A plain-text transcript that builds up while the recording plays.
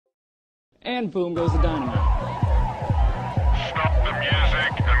And boom goes the dynamite. Stop the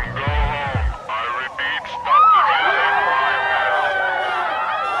music and go home. I repeat, stop the music right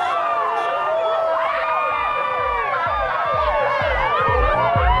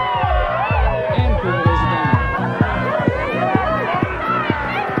And boom goes the dynamite.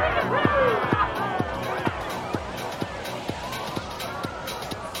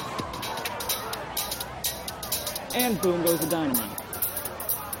 And boom goes the dynamite.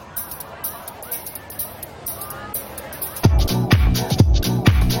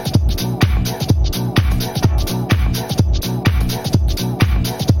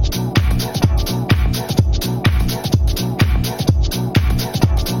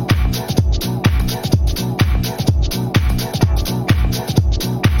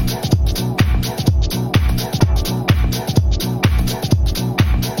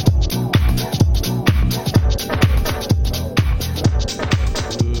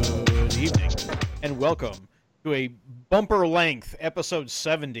 Good evening, and welcome to a bumper-length episode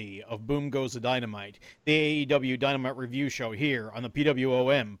 70 of Boom Goes the Dynamite, the AEW Dynamite review show here on the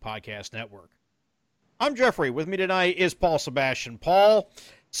PWOM Podcast Network. I'm Jeffrey. With me tonight is Paul Sebastian. Paul,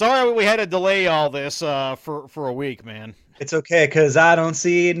 sorry we had to delay all this for a week, man. It's okay, because I don't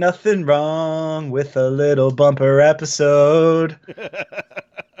see nothing wrong with a little bumper episode.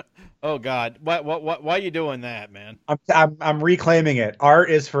 Oh God, why are you doing that, man? I'm reclaiming it.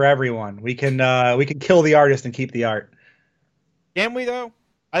 Art is for everyone. We can kill the artist and keep the art. Can we though?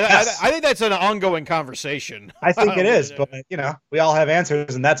 Yes. I think that's an ongoing conversation. I think it is, but we all have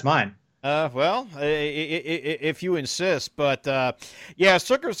answers, and that's mine. Well, if you insist, but yeah,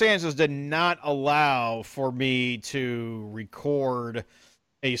 circumstances did not allow for me to record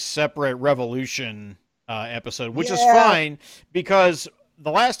a separate Revolution episode, which is fine because the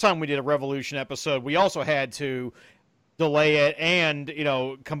last time we did a Revolution episode, we also had to delay it and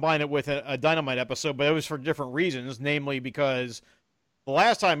combine it with a Dynamite episode, but it was for different reasons, namely because the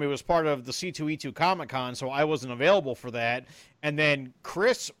last time it was part of the C2E2 Comic-Con, so I wasn't available for that. And then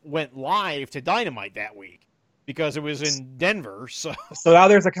Chris went live to Dynamite that week because it was in Denver. So now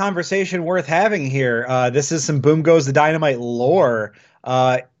there's a conversation worth having here. This is some Boom Goes the Dynamite lore.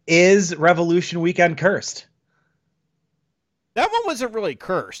 Is Revolution Weekend cursed? that one wasn't really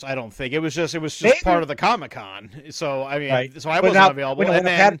cursed, I don't think. It was just Maybe. part of the Comic-Con. So I mean, Right. so I But wasn't now- available. when And the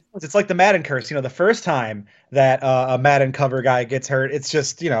then, Madden- it's like the Madden curse. The first time that a Madden cover guy gets hurt, it's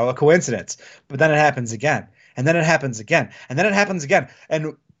just a coincidence. But then it happens again, and then it happens again, and then it happens again.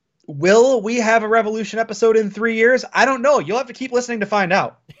 And will we have a Revolution episode in 3 years? I don't know. You'll have to keep listening to find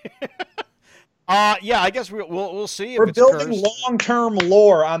out. yeah, I guess we'll see if We're it's building cursed. long-term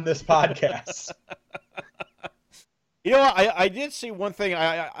lore on this podcast. You know what? I did see one thing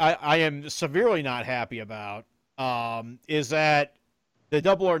I am severely not happy about is that the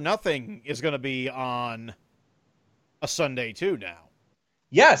Double or Nothing is going to be on a Sunday too now.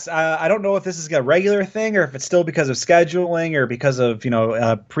 Yes, I don't know if this is a regular thing or if it's still because of scheduling or because of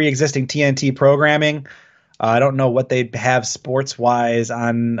pre-existing TNT programming. I don't know what they have sports-wise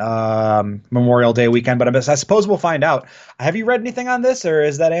on Memorial Day weekend, but I suppose we'll find out. Have you read anything on this, or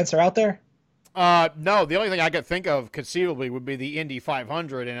is that answer out there? No, the only thing I could think of conceivably would be the Indy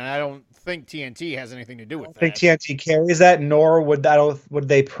 500, and I don't think TNT has anything to do with I think that. TNT carries that, nor would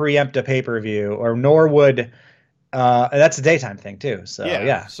they preempt a pay-per-view, or nor would that's a daytime thing too. So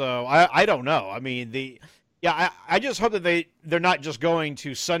yeah. So I don't know. I mean I just hope that they're not just going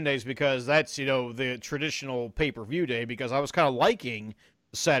to Sundays because that's the traditional pay-per-view day, because I was kind of liking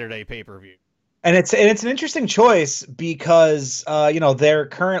the Saturday pay-per-view. And it's an interesting choice because their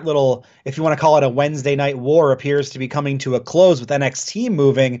current little, if you want to call it a Wednesday night war, appears to be coming to a close with NXT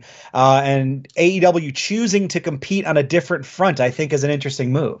moving, and AEW choosing to compete on a different front. I think is an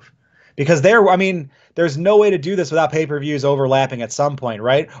interesting move because there's no way to do this without pay-per-views overlapping at some point,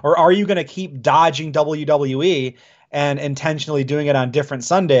 right? Or are you going to keep dodging WWE and intentionally doing it on different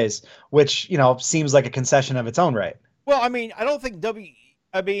Sundays, which seems like a concession of its own right? Well, I mean, I don't think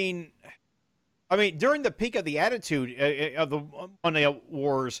I mean, during the peak of the Attitude of the Monday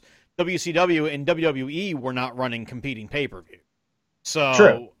Wars, WCW and WWE were not running competing pay-per-view. So,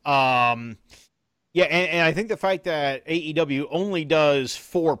 True. Yeah, and I think the fact that AEW only does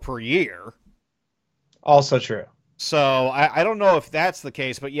 4 per year. Also true. So I don't know if that's the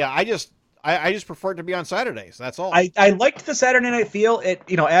case, but yeah, I just prefer it to be on Saturdays. That's all. I liked the Saturday night feel. It,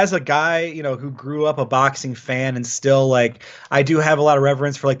 as a guy, who grew up a boxing fan and still like, I do have a lot of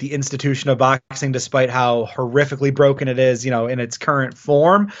reverence for like the institution of boxing, despite how horrifically broken it is, in its current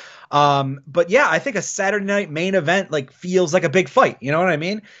form. But yeah, I think a Saturday night main event like feels like a big fight. You know what I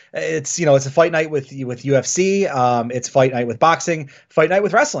mean? It's it's a fight night with UFC. It's fight night with boxing, fight night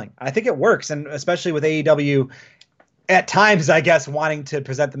with wrestling. I think it works, and especially with AEW. At times, I guess, wanting to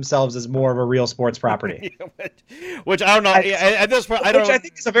present themselves as more of a real sports property. Which I don't know. At this point, I don't. Which I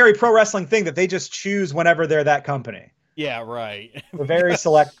think is a very pro wrestling thing that they just choose whenever they're that company. Yeah, right. We're very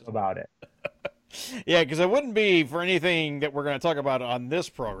selective about it. Yeah, because it wouldn't be for anything that we're going to talk about on this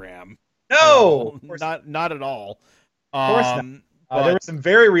program. No, not at all. Of course not. There was some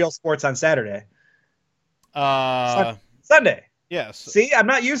very real sports on Saturday. Sunday. Yes. See, I'm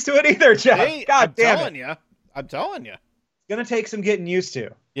not used to it either, Jeff. Hey, God damn it. I'm telling you. It's gonna take some getting used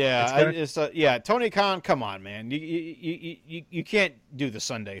to. Yeah, Tony Khan, come on, man. You can't do the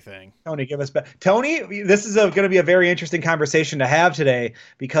Sunday thing. Tony, give us back. Tony, this is going to be a very interesting conversation to have today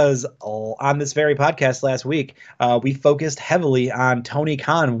because on this very podcast last week, we focused heavily on Tony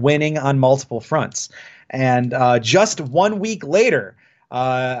Khan winning on multiple fronts. And just 1 week later,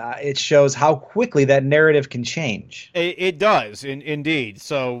 it shows how quickly that narrative can change. It does, indeed.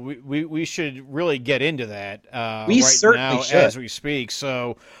 So we should really get into that we right certainly now should. as we speak.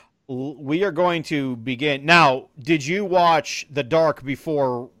 So we are going to begin. Now, did you watch The Dark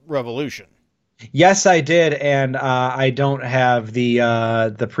before Revolution? Yes, I did, and I don't have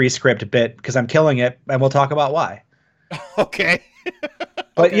the pre-script bit because I'm killing it, and we'll talk about why. Okay.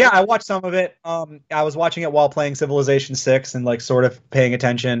 But yeah, I watched some of it. I was watching it while playing Civilization 6 and like sort of paying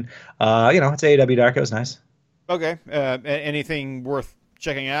attention. It's AEW Dark. It was nice. Okay. Anything worth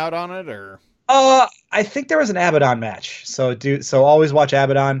checking out on it, or? I think there was an Abaddon match. So always watch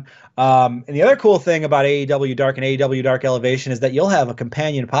Abaddon. And the other cool thing about AEW Dark and AEW Dark Elevation is that you'll have a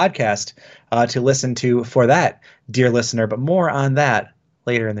companion podcast to listen to for that, dear listener. But more on that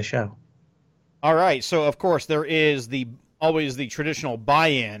later in the show. All right. So of course there is always the traditional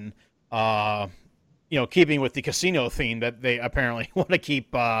buy-in, keeping with the casino theme that they apparently want to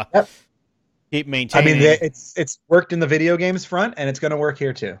keep maintaining. I mean, it's worked in the video games front, and it's going to work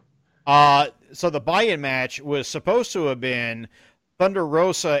here too. So the buy-in match was supposed to have been Thunder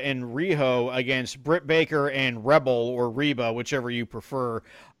Rosa and Riho against Britt Baker and Rebel or Reba, whichever you prefer.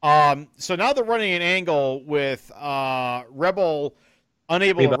 So now they're running an angle with Rebel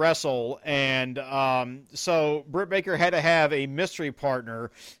unable to wrestle, and so Britt Baker had to have a mystery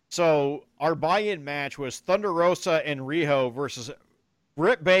partner. So our buy-in match was Thunder Rosa and Riho versus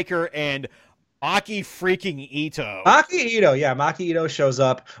Britt Baker and Maki freaking Ito. Maki Ito shows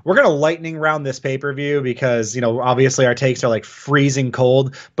up. We're going to lightning round this pay-per-view because, obviously our takes are like freezing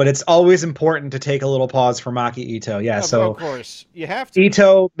cold, but it's always important to take a little pause for Maki Ito. Yeah, so of course, you have to.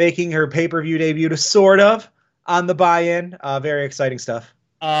 Ito making her pay-per-view debut to sort of on the buy-in. Very exciting stuff.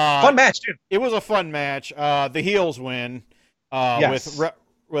 Fun match, too. It was a fun match. The heels win yes.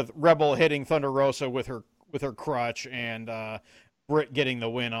 with Rebel hitting Thunder Rosa with her crutch and Britt getting the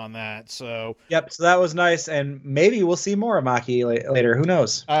win on that. So yep. So that was nice, and maybe we'll see more of Maki later. Who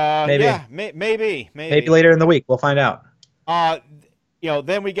knows? Maybe. Yeah, maybe later in the week we'll find out.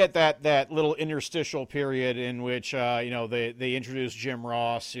 Then we get that little interstitial period in which they introduce Jim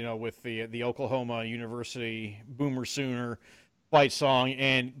Ross, with the Oklahoma University Boomer Sooner fight song,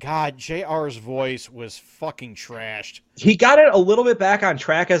 and God, JR's voice was fucking trashed. He got it a little bit back on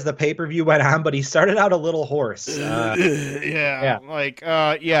track as the pay-per-view went on, but he started out a little hoarse. Maybe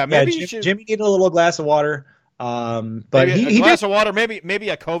Jimmy needed a little glass of water. But a glass of water, maybe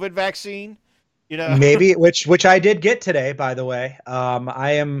a COVID vaccine. Maybe, which I did get today, by the way.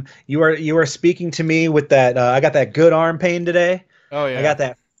 You are speaking to me with that. I got that good arm pain today. Oh yeah, I got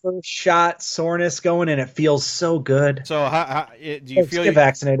that first shot soreness going, and it feels so good. So how do you feel? Get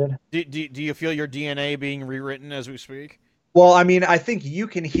vaccinated. Do you feel your DNA being rewritten as we speak? Well, I mean, I think you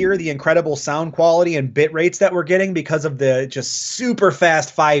can hear the incredible sound quality and bit rates that we're getting because of the just super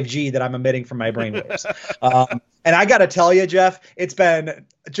fast 5G that I'm emitting from my brainwaves. And I got to tell you, Jeff, it's been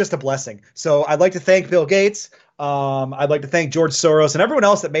just a blessing. So I'd like to thank Bill Gates. I'd like to thank George Soros and everyone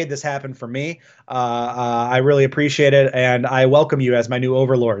else that made this happen for me. I really appreciate it, and I welcome you as my new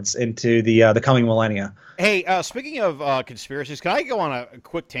overlords into the coming millennia. Hey, speaking of conspiracies, can I go on a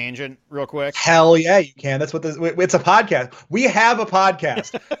quick tangent real quick? Hell yeah, you can. That's what it's a podcast. We have a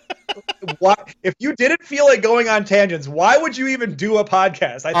podcast. What if you didn't feel like going on tangents? Why would you even do a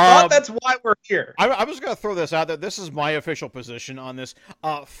podcast? I thought that's why we're here. I was going to throw this out there. This is my official position on this.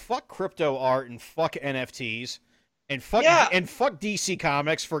 Fuck crypto art and fuck NFTs and fuck DC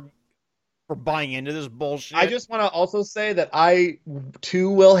Comics for for buying into this bullshit. I just want to also say that I too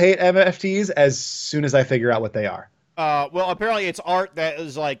will hate NFTs as soon as I figure out what they are. Well, apparently it's art that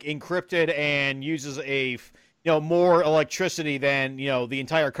is like encrypted and uses more electricity than the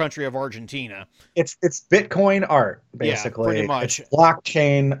entire country of Argentina. It's Bitcoin art, basically. Yeah, pretty much. It's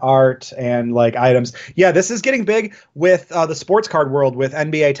blockchain art and like items. Yeah, this is getting big with the sports card world with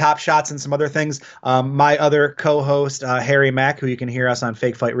NBA Top Shots and some other things. My other co-host, Harry Mack, who you can hear us on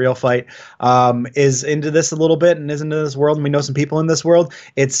Fake Fight, Real Fight, is into this a little bit and is into this world. And we know some people in this world.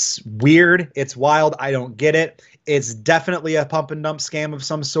 It's weird. It's wild. I don't get it. It's definitely a pump and dump scam of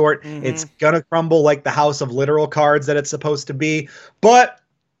some sort. Mm-hmm. It's going to crumble like the house of literal cards that it's supposed to be. But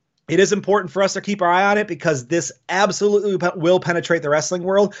it is important for us to keep our eye on it because this absolutely will penetrate the wrestling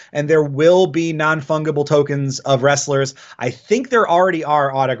world, and there will be non-fungible tokens of wrestlers. I think there already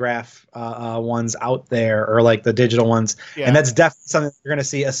are autograph ones out there, or like the digital ones, and that's definitely something you're going to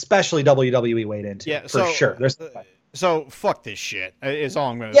see, especially WWE wade into. For sure. So fuck this shit is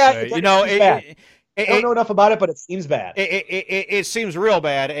all I'm going to say. I don't know enough about it, but it seems bad. It seems real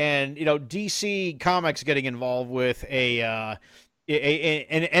bad, and DC Comics getting involved with an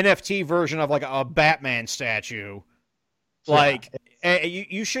NFT version of like a Batman statue. Like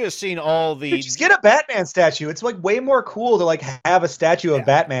you should have seen all the. Just get a Batman statue. It's like way more cool to like have a statue of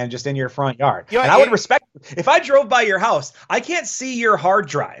Batman just in your front yard. And I would respect if I drove by your house. I can't see your hard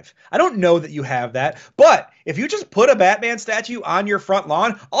drive. I don't know that you have that, but if you just put a Batman statue on your front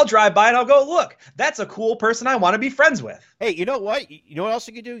lawn, I'll drive by and I'll go, look, that's a cool person I want to be friends with. Hey, you know what? You know what else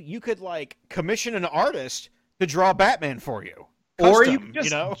you could do? You could like commission an artist to draw Batman for you. Custom, or you can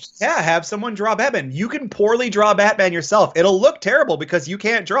just, have someone draw Batman. You can poorly draw Batman yourself. It'll look terrible because you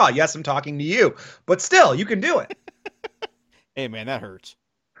can't draw. Yes, I'm talking to you, but still, you can do it. Hey, man, that hurts.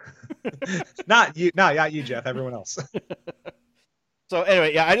 Not you, Jeff. Everyone else. So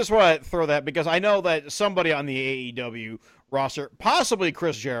anyway, I just want to throw that because I know that somebody on the AEW roster, possibly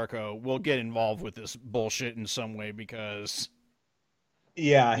Chris Jericho, will get involved with this bullshit in some way because.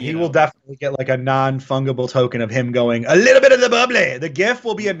 Yeah, he will definitely get like a non-fungible token of him going a little bit of the bubbly. The GIF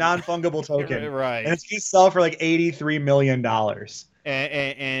will be a non-fungible token, right? And it's going to sell for like $83 million.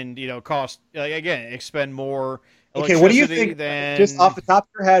 And cost again, expend more. Okay, what do you think? Just off the top of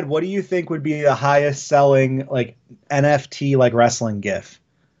your head, what do you think would be the highest selling like NFT like wrestling GIF?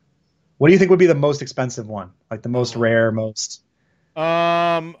 What do you think would be the most expensive one? Like the most rare, most.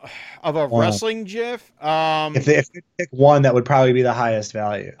 Of a wrestling GIF. If you pick one, that would probably be the highest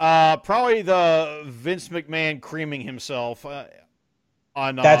value. Probably the Vince McMahon creaming himself.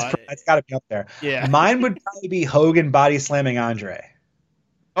 That's got to be up there. Yeah, mine would probably be Hogan body slamming Andre.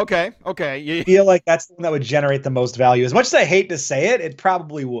 Okay. I feel like that's the one that would generate the most value. As much as I hate to say it, it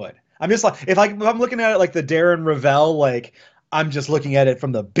probably would. I'm just like if I'm looking at it like the Darren Ravel, like I'm just looking at it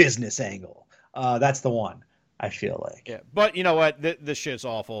from the business angle. That's the one. I feel like. Yeah, but you know what? This shit's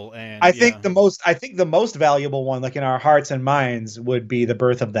awful, and I think the most valuable one, like in our hearts and minds, would be the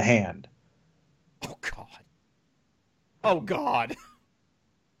Birth of the Hand. Oh God.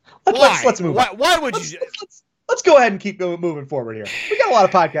 Let's move on. Why would you? Let's go ahead and keep moving forward here. We got a lot of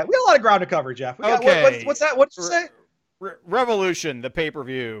podcasts. We got a lot of ground to cover, Jeff. What's that? What did you say? Revolution, the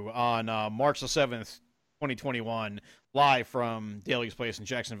pay-per-view on March the 7th, 2021, live from Daly's Place in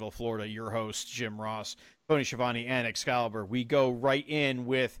Jacksonville, Florida. Your host, Jim Ross, Tony Schiavone, and Excalibur. We go right in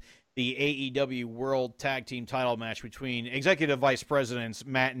with the AEW World Tag Team title match between Executive Vice Presidents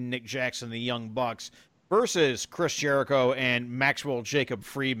Matt and Nick Jackson, the Young Bucks, versus Chris Jericho and Maxwell Jacob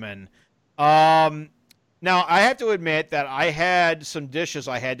Friedman. Now, I have to admit that I had some dishes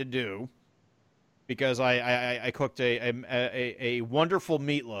I had to do because I cooked a wonderful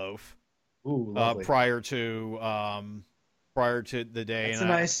meatloaf. Ooh, prior to the day. That's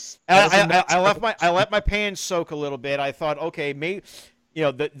nice. I let my pan soak a little bit. I thought, okay, maybe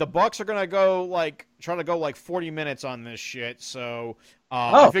the Bucks are gonna try to go 40 minutes on this shit. So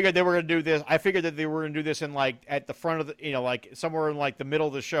I figured they were gonna do this. I figured that they were gonna do this in at the front of the somewhere in the middle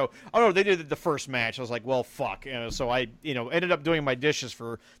of the show. Oh no, they did the first match. I was like, well, fuck. So I ended up doing my dishes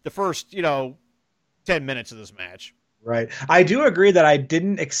for the first 10 minutes of this match. Right. I do agree that I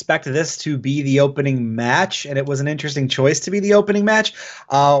didn't expect this to be the opening match, and it was an interesting choice to be the opening match.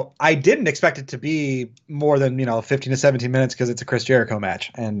 I didn't expect it to be more than 15 to 17 minutes because it's a Chris Jericho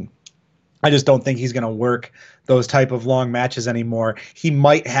match, and I just don't think he's going to work those type of long matches anymore. He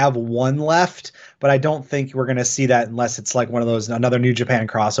might have one left, but I don't think we're going to see that unless it's like one of those, another New Japan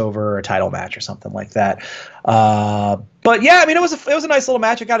crossover or a title match or something like that. But yeah, I mean, it was a nice little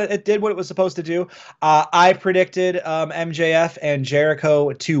match. It did what it was supposed to do. I predicted MJF and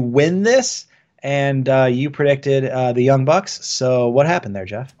Jericho to win this, and you predicted the Young Bucks. So what happened there,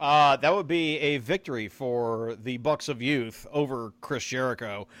 Jeff? That would be a victory for the Bucks of Youth over Chris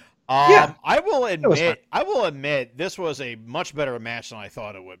Jericho. Yeah, I will was fun. admit this was a much better match than I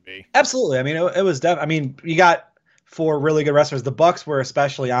thought it would be. Absolutely. I mean, it was. I mean, you got four really good wrestlers. The Bucks were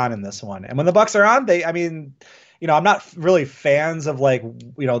especially on in this one, and when the Bucks are on, they. I mean, I'm not really fans of like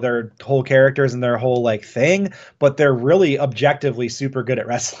their whole characters and their whole like thing, but they're really objectively super good at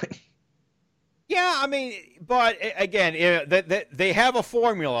wrestling. Yeah, I mean, but again, they have a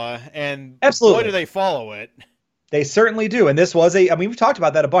formula, and Absolutely. boy, do they follow it. They certainly do. And this was I mean, we've talked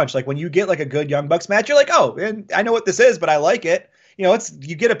about that a bunch. Like when you get like a good Young Bucks match, you're like, oh, and I know what this is, but I like it. You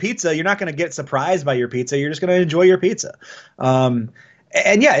get a pizza, you're not going to get surprised by your pizza. You're just going to enjoy your pizza. And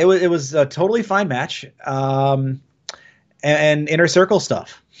yeah, it was a totally fine match. And inner circle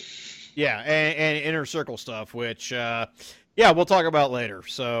stuff. Yeah, and inner circle stuff, which, yeah, we'll talk about later.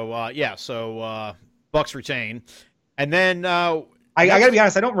 So, Bucks retain. And then, I gotta be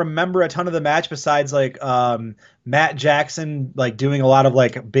honest, I don't remember a ton of the match besides like Matt Jackson like doing a lot of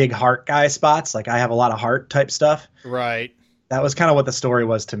like big heart guy spots. Like I have a lot of heart type stuff. Right. That was kind of what the story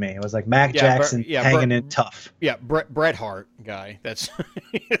was to me. It was like Matt Jackson hanging in tough. Yeah, Bret Hart guy. That's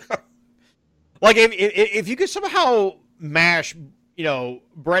like if you could somehow mash,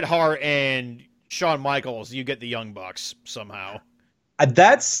 Bret Hart and Shawn Michaels, you get the Young Bucks somehow.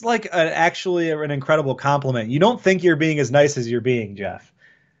 That's like actually an incredible compliment. You don't think you're being as nice as you're being, Jeff.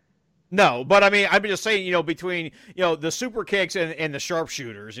 No, but I mean, I'm just saying, between the super kicks and the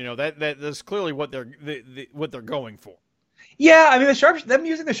sharpshooters, that's clearly what they're going for. Yeah, I mean them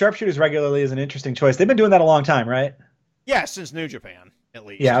using the sharpshooters regularly is an interesting choice. They've been doing that a long time, right? Yeah, since New Japan, at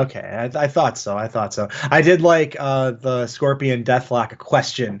least. Yeah, okay. I thought so. I did like the Scorpion Deathlock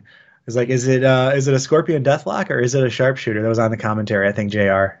question. It's like, is it a Scorpion Deathlock or is it a sharpshooter? That was on the commentary. I think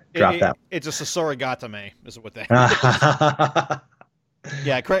JR dropped that. It's a Sasori Gatame, is what that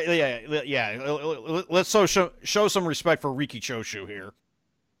is. Yeah. Let's show some respect for Riki Choshu here.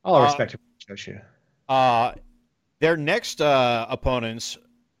 All respect to Riki Choshu. Their next opponents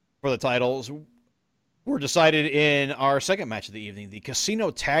for the titles were decided in our second match of the evening, the Casino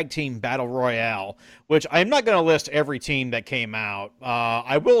Tag Team Battle Royale, which I'm not going to list every team that came out.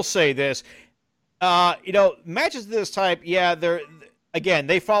 I will say this, matches of this type, yeah,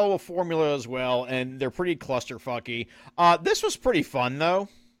 they follow a formula as well, and they're pretty clusterfucky. This was pretty fun, though,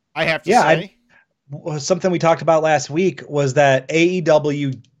 I have to say. Something we talked about last week was that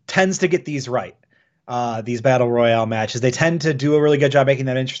AEW tends to get these right. These battle royale matches, they tend to do a really good job making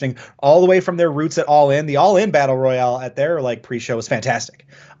that interesting, all the way from their roots at All In. The All In battle royale at their like pre-show was fantastic,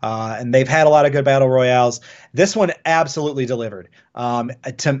 and they've had a lot of good battle royales. This one absolutely delivered. I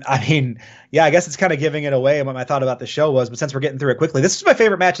guess it's kind of giving it away what my thought about the show was, but since we're getting through it quickly, this was my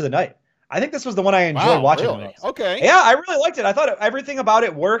favorite match of the night. I think this was the one I enjoyed watching. Really? The most. Okay. Yeah, I really liked it. I thought everything about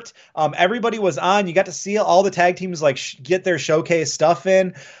it worked. Everybody was on. You got to see all the tag teams like get their showcase stuff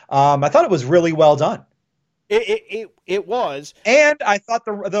in. I thought it was really well done. It was, and I thought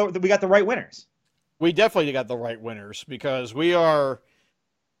we got the right winners. We definitely got the right winners because we on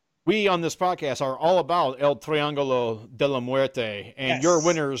this podcast are all about El Triángulo de la Muerte, and Yes. your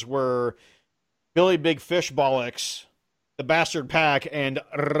winners were Billy Big Fish Bollocks, the Bastard Pack, and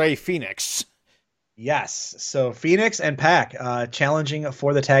Rey Fenix. Yes. So Phoenix and Pac challenging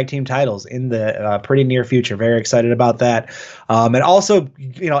for the tag team titles in the pretty near future. Very excited about that. And also,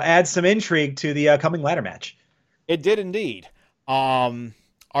 add some intrigue to the coming ladder match. It did indeed.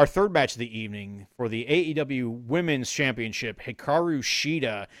 Our third match of the evening for the AEW Women's Championship, Hikaru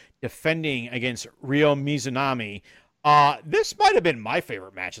Shida defending against Ryo Mizunami. This might have been my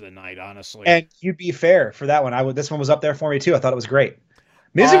favorite match of the night, honestly. And you'd be fair for that one. This one was up there for me too. I thought it was great.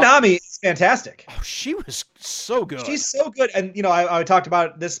 Mizunami is fantastic. Oh, she was so good. She's so good. And, I talked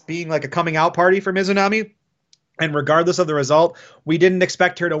about this being like a coming out party for Mizunami. And regardless of the result, we didn't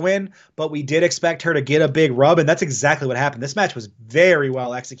expect her to win, but we did expect her to get a big rub. And that's exactly what happened. This match was very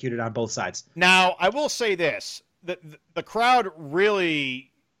well executed on both sides. Now, I will say this. The crowd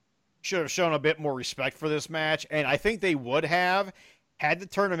really should have shown a bit more respect for this match. And I think they would have had the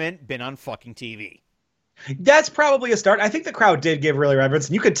tournament been on fucking TV. That's probably a start. I think the crowd did give really reverence,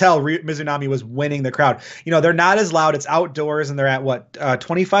 and you could tell Mizunami was winning the crowd. They're not as loud. It's outdoors, and they're at what,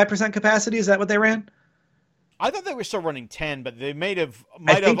 25% capacity? Is that what they ran? I thought they were still running 10, but they might have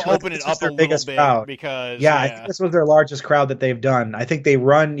opened it up a little bit crowd. because I think this was their largest crowd that they've done. I think they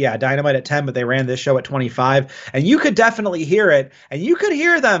run Dynamite at 10, but they ran this show at 25, and you could definitely hear it, and you could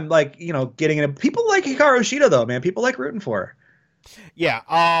hear them getting in. People like Hikaru Shida though, man. People like rooting for her.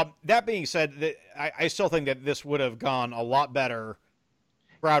 Yeah. That being said, I still think that this would have gone a lot better.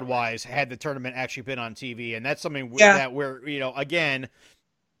 crowd wise had the tournament actually been on TV, and that's something Yeah. that we're again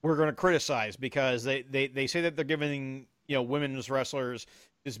we're going to criticize because they say that they're giving women's wrestlers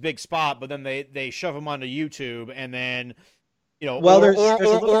this big spot, but then they shove them onto YouTube, and then Well, there's a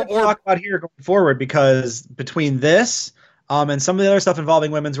little bit to talk about here going forward, because between this and some of the other stuff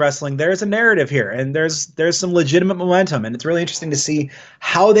involving women's wrestling, there's a narrative here, and there's some legitimate momentum, and it's really interesting to see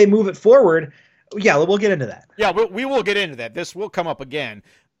how they move it forward. Yeah, we'll get into that. Yeah, we will get into that. This will come up again.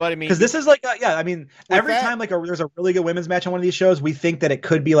 But I mean, because this is like, every time there's a really good women's match on one of these shows, we think that it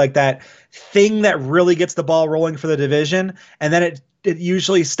could be like that thing that really gets the ball rolling for the division, and then it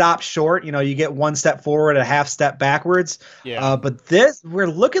usually stops short. You get one step forward, a half step backwards. Yeah. But we're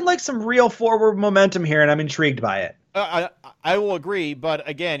looking like some real forward momentum here, and I'm intrigued by it. I will agree, but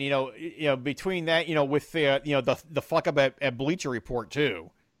again, between that, with the fuck up at Bleacher Report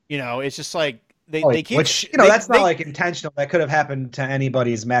too, it's just like. They keep, that's not like intentional. That could have happened to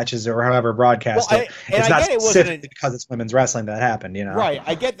anybody's matches or however broadcast it. It's not specifically because it's women's wrestling that happened, Right,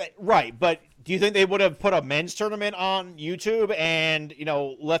 I get that. Right, but do you think they would have put a men's tournament on YouTube and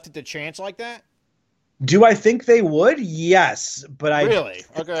left it to chance like that? Do I think they would? Yes, but really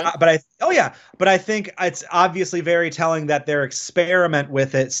okay. But I think it's obviously very telling that their experiment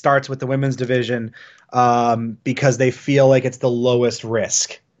with it starts with the women's division because they feel like it's the lowest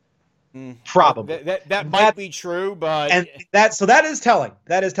risk. Probably that might be true, but that is telling.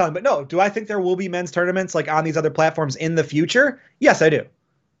 That is telling. But no, do I think there will be men's tournaments like on these other platforms in the future? Yes, I do.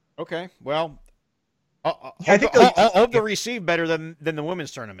 Okay, well, I think they'll receive better than the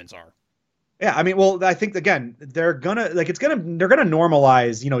women's tournaments are. Yeah, I mean, well, I think again they're gonna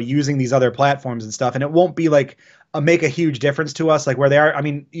normalize using these other platforms and stuff, and it won't be like make a huge difference to us like where they are. I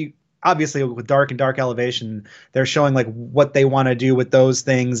mean. Obviously with Dark Elevation, they're showing like what they want to do with those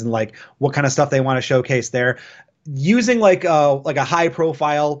things and like what kind of stuff they want to showcase there. Using like a high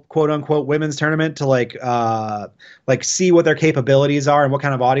profile quote unquote women's tournament to like see what their capabilities are and what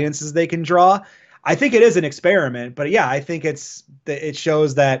kind of audiences they can draw. I think it is an experiment, but yeah, I think it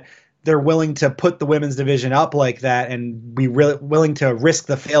shows that they're willing to put the women's division up like that and be really willing to risk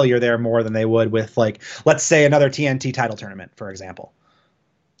the failure there more than they would with like, let's say another TNT title tournament, for example.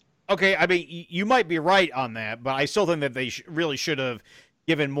 Okay, I mean, you might be right on that, but I still think that they really should have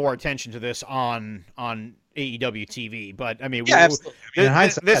given more attention to this on AEW TV. But I mean,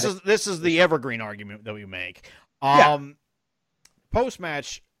 this is the evergreen argument that we make. Post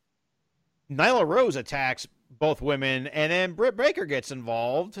match, Nyla Rose attacks both women, and then Britt Baker gets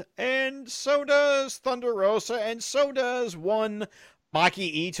involved, and so does Thunder Rosa, and so does one Maki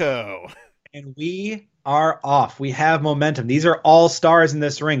Ito. And we are off. We have momentum. These are all stars in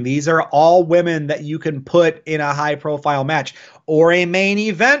this ring. These are all women that you can put in a high profile match or a main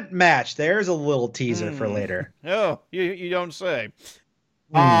event match. There's a little teaser for later. Oh, you don't say.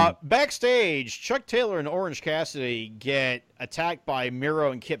 Backstage, Chuck Taylor and Orange Cassidy get attacked by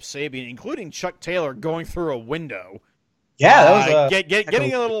Miro and Kip Sabian, including Chuck Taylor going through a window. Yeah, that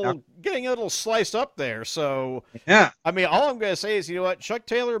was getting a little sliced up there. So yeah, I mean, all I'm going to say is, Chuck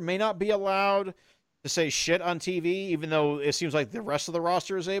Taylor may not be allowed to say shit on TV, even though it seems like the rest of the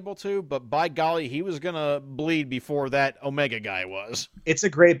roster is able to. But by golly, he was going to bleed before that Omega guy was. It's a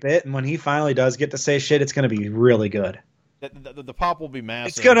great bit, and when he finally does get to say shit, it's going to be really good. The pop will be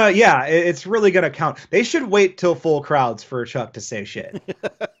massive. It's really going to count. They should wait till full crowds for Chuck to say shit.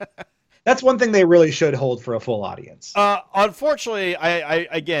 That's one thing they really should hold for a full audience. Unfortunately,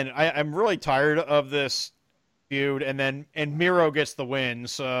 I'm really tired of this feud, and Miro gets the win.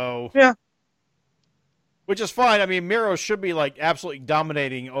 So yeah, which is fine. I mean, Miro should be like absolutely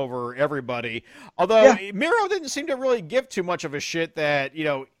dominating over everybody. Although Miro didn't seem to really give too much of a shit that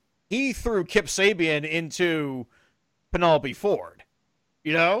he threw Kip Sabian into Penelope Ford.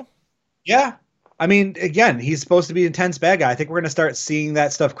 Yeah. I mean, again, he's supposed to be an intense bad guy. I think we're going to start seeing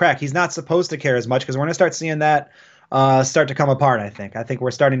that stuff crack. He's not supposed to care as much because we're going to start seeing that start to come apart, I think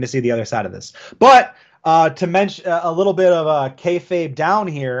we're starting to see the other side of this. But to mention a little bit of kayfabe down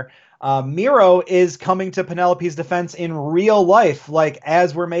here, Miro is coming to Penelope's defense in real life, like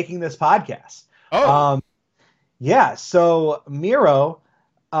as we're making this podcast. Oh. So Miro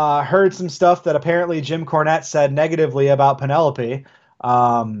heard some stuff that apparently Jim Cornette said negatively about Penelope.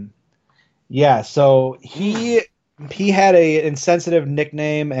 So he had a insensitive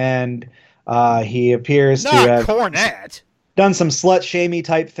nickname, and he appears to have done some slut-shamey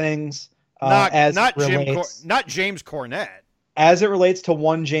type things. Not James Cornette. As it relates to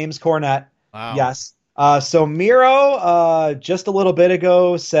one James Cornette, wow. Yes. So Miro, just a little bit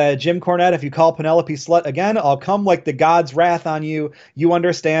ago, said, Jim Cornette, if you call Penelope slut again, I'll come like the God's wrath on you. You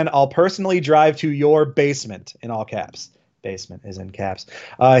understand, I'll personally drive to your basement, in all caps. Basement is in caps.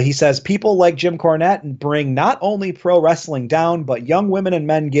 He says people like Jim Cornette bring not only pro wrestling down, but young women and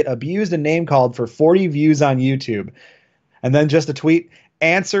men get abused and name called for 40 views on YouTube. And then just a tweet,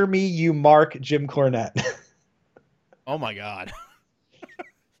 answer me, you mark Jim Cornette. Oh my God.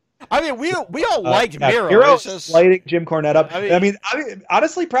 I mean, we all liked Miro. Miro It's is just- lighting Jim Cornette up. I mean- I mean,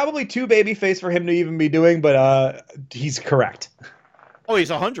 honestly, probably too babyface for him to even be doing, but he's correct. Oh,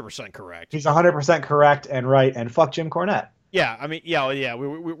 he's 100% correct. He's 100% correct and right, and fuck Jim Cornette. Yeah, I mean, yeah.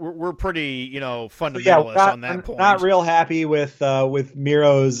 We're pretty, But fundamentalist on that I'm point. not real happy with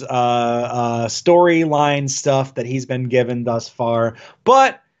Miro's storyline stuff that he's been given thus far,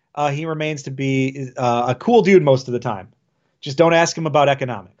 but he remains to be a cool dude most of the time. Just don't ask him about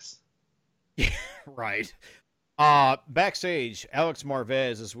economics. Right. Backstage, Alex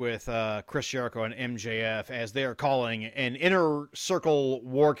Marvez is with Chris Jericho and MJF as they are calling an inner circle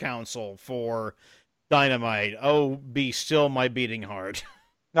war council for Dynamite. Oh, be still my beating heart.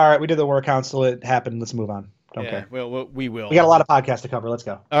 All right, we did the war council. It happened. Let's move on. Don't care. Well, we will. We got a lot of podcasts to cover. Let's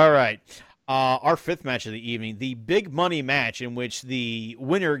go. All right. Our fifth match of the evening, the big money match in which the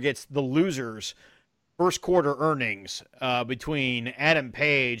winner gets the loser's first quarter earnings between Adam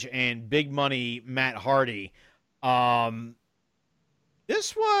Page and big money Matt Hardy.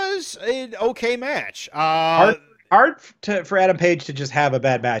 This was an okay match. Hard for Adam Page to just have a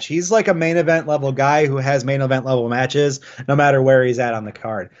bad match. He's like a main event level guy who has main event level matches no matter where he's at on the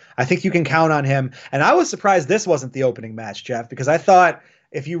card. I think you can count on him. And I was surprised this wasn't the opening match, Jeff, because I thought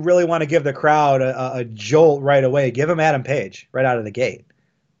if you really want to give the crowd a jolt right away, give him Adam Page right out of the gate.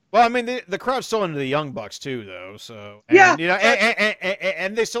 Well, I mean, the crowd's still into the Young Bucks too, though. So Yeah.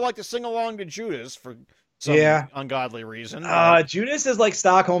 and they still like to sing along to Judas for some ungodly reason. Judas is like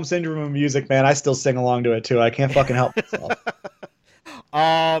Stockholm Syndrome of music, man. I still sing along to it too. I can't fucking help myself.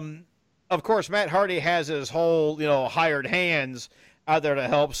 Of course, Matt Hardy has his whole hired hands out there to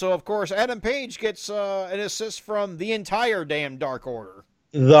help. So of course, Adam Page gets an assist from the entire damn Dark Order,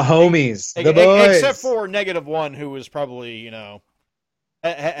 The homies, the boys, except for -1, who was probably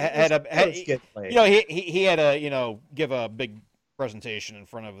had he had to give a big presentation in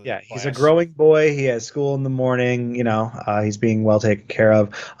front of the class. He's a growing boy. He has school in the morning. He's being well taken care of.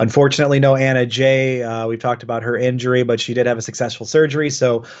 Unfortunately, no Anna Jay. We've talked about her injury, but she did have a successful surgery,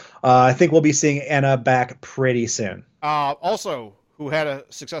 so I think we'll be seeing Anna back pretty soon. Also, who had a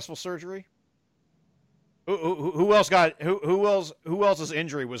successful surgery? Who else got who else's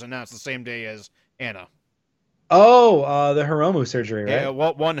injury was announced the same day as Anna? Oh, the Hiromu surgery, right? Yeah,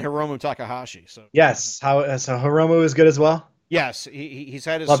 one Hiromu Takahashi. So yes, so Hiromu is good as well. Yes, he's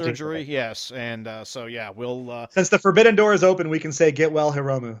had his Love to surgery. hear Yes, and so yeah, we'll. Since the Forbidden Door is open, we can say get well,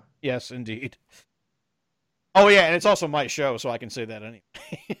 Hiromu. Yes, indeed. Oh yeah, and it's also my show, so I can say that anyway.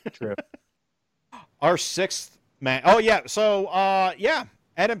 True. Our sixth match. Oh yeah, so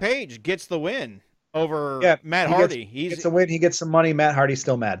Adam Page gets the win over Matt Hardy. He gets a win. He gets some money. Matt Hardy's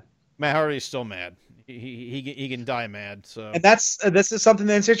still mad. Matt Hardy's still mad. He can die mad. So and this is something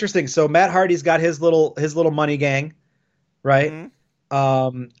that's interesting. So Matt Hardy's got his little money gang, right?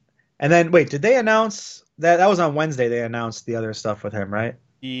 Mm-hmm. And then wait, did they announce that? That was on Wednesday. They announced the other stuff with him, right?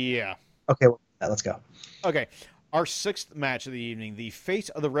 Yeah. Okay, well, let's go. Okay, our sixth match of the evening, the Fate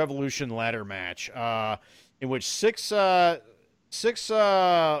of the Revolution ladder match, in which six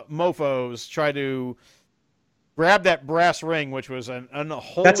mofos try to grab that brass ring, which was an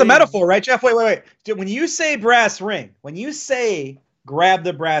unholy... That's a metaphor, right, Jeff? Wait. When you say brass ring, when you say grab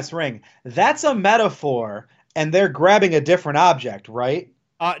the brass ring, that's a metaphor, and they're grabbing a different object, right?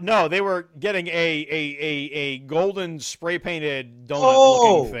 No, they were getting a golden spray painted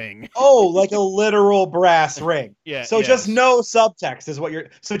donut looking thing. Oh, like a literal brass ring. Yeah. So just no subtext is what you're.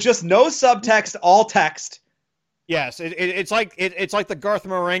 So just no subtext, all text. Yes, it's like the Garth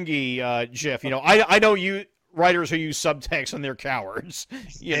Marenghi GIF. I know you writers who use subtext and they're cowards.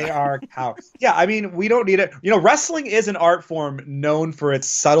 They are cowards. Yeah, I mean we don't need it. Wrestling is an art form known for its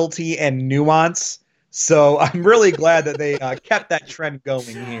subtlety and nuance. So I'm really glad that they kept that trend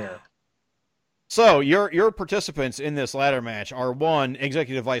going here. So your participants in this ladder match are one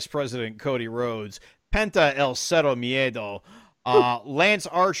Executive Vice President Cody Rhodes, Penta El Cero Miedo, Lance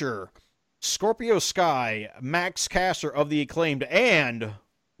Archer, Scorpio Sky, Max Caster of the Acclaimed, and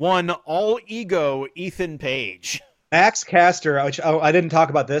one all ego Ethan Page. Max Caster, which I didn't talk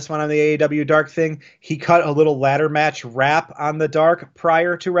about this one on the AEW Dark thing. He cut a little ladder match rap on the Dark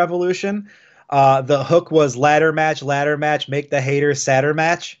prior to Revolution. The hook was ladder match, make the haters sadder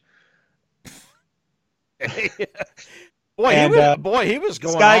match. Boy, he was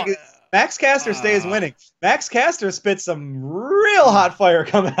going on. Max Caster stays winning. Max Caster spits some real hot fire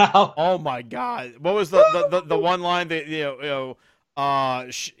coming out. Oh my God! What was the one line that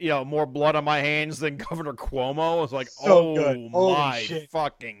more blood on my hands than Governor Cuomo? I was like, So good. Holy my shit.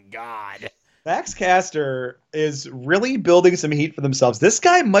 fucking God! Max Caster is really building some heat for themselves. This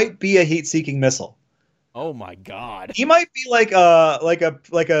guy might be a heat-seeking missile. Oh my God! He might be like a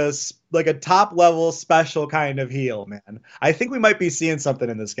top level special kind of heel, man. I think we might be seeing something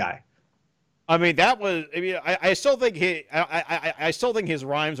in this guy. I mean, that was. I mean, I still think I still think his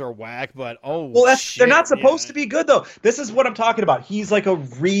rhymes are whack, but they're not supposed to be good though. This is what I'm talking about. He's like a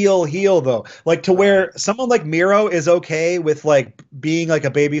real heel though, like to where someone like Miro is okay with like being like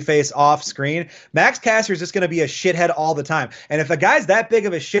a babyface off screen. Max Caster is just going to be a shithead all the time. And if a guy's that big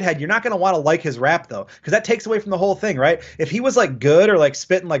of a shithead, you're not going to want to like his rap though, because that takes away from the whole thing, right? If he was like good or like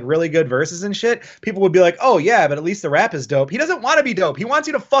spitting like really good verses and shit, people would be like, oh yeah, but at least the rap is dope. He doesn't want to be dope. He wants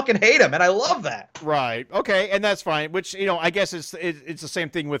you to fucking hate him, and I love that. Right. Okay, and that's fine. Which I guess it's the same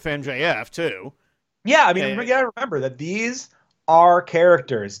thing with MJF too. Yeah, I mean, you gotta remember that these are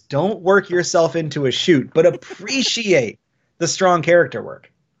characters. Don't work yourself into a shoot, but appreciate the strong character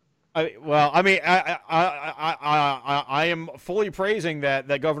work. I am fully praising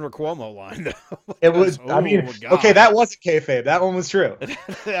that Governor Cuomo line. It was. I mean, God. Okay, that wasn't kayfabe. That one was true.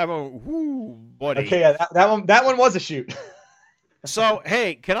 Buddy. Okay, yeah, that one was a shoot. So,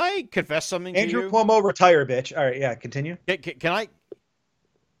 hey, can I confess something Andrew to you? Cuomo, retire, bitch. All right, yeah, continue. Can I?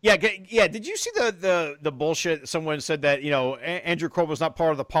 Yeah, Did you see the bullshit? Someone said that Andrew Cuomo's not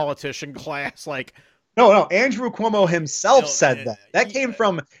part of the politician class. Like, no. Andrew Cuomo himself said that. That came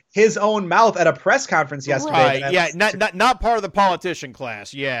from his own mouth at a press conference yesterday. Right? Yeah, not part of the politician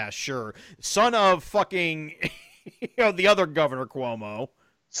class. Yeah, sure. Son of fucking, the other Governor Cuomo.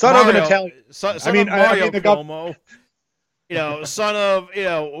 Son of an Italian. Son of Mario the Cuomo. Son of,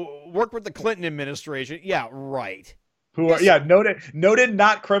 worked with the Clinton administration. Yeah, right. Who are, noted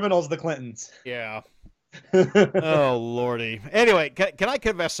not criminals, the Clintons. Yeah. Oh, Lordy. Anyway, can I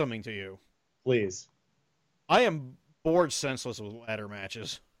confess something to you? Please. I am bored senseless with ladder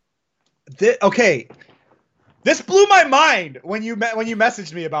matches. Okay. This blew my mind when you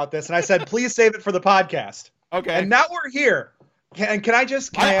messaged me about this, and I said, please save it for the podcast. Okay. And now we're here. Can I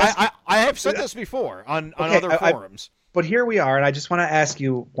have said this before on other forums. But here we are, and I just want to ask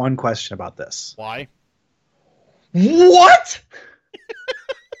you one question about this. Why? What?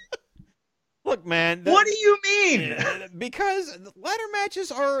 Look, man. What do you mean? Because ladder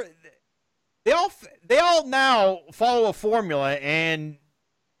matches are they all now follow a formula, and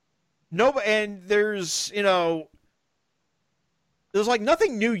there's there's like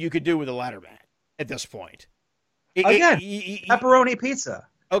nothing new you could do with a ladder match at this point. Pepperoni pizza.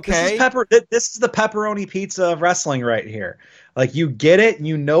 Okay. This is the pepperoni pizza of wrestling right here. Like, you get it,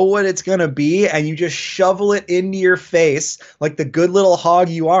 you know what it's going to be, and you just shovel it into your face like the good little hog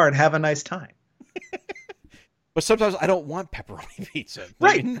you are and have a nice time. But sometimes I don't want pepperoni pizza.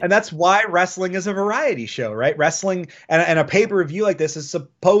 Right. And that's why wrestling is a variety show, right? Wrestling and a pay-per-view like this is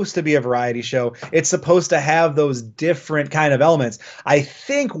supposed to be a variety show. It's supposed to have those different kind of elements. I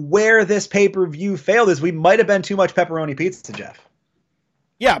think where this pay-per-view failed is we might have been too much pepperoni pizza, Jeff.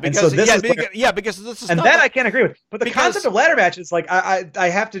 Yeah, because this is and that I can't agree with. But the concept of ladder matches, like I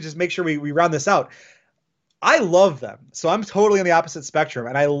have to just make sure we round this out. I love them, so I'm totally on the opposite spectrum,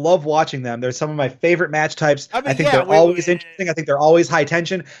 and I love watching them. They're some of my favorite match types. I think they're always interesting. I think they're always high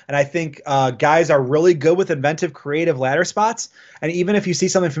tension, and I think guys are really good with inventive, creative ladder spots. And even if you see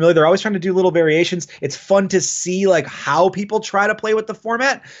something familiar, they're always trying to do little variations. It's fun to see like how people try to play with the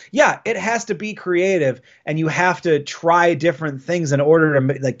format. Yeah, it has to be creative, and you have to try different things in order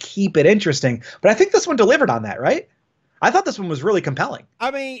to like keep it interesting. But I think this one delivered on that, right? I thought this one was really compelling.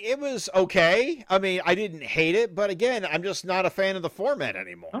 I mean, it was okay. I mean, I didn't hate it, but again, I'm just not a fan of the format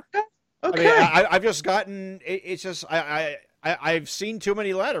anymore. Okay. I mean, I've just gotten. It's just I've seen too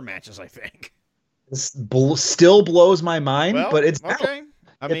many ladder matches. I think this still blows my mind, but it's okay.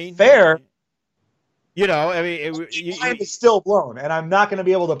 It's fair. I mean, my mind is still blown, and I'm not going to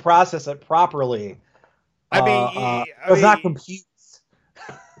be able to process it properly. It's not compute.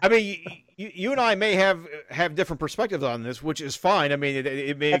 I mean, you and I may have different perspectives on this, which is fine. I mean,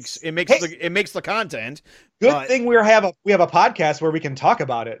 it makes the content. Good thing we have a podcast where we can talk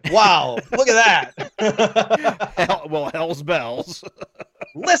about it. Wow, look at that. Hell's bells.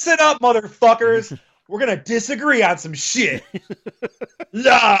 Listen up, motherfuckers. We're gonna disagree on some shit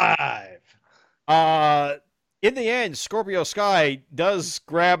live. In the end, Scorpio Sky does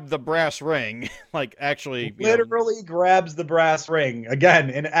grab the brass ring, like actually, Literally grabs the brass ring. Again,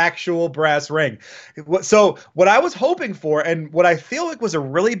 an actual brass ring. So what I was hoping for, and what I feel like was a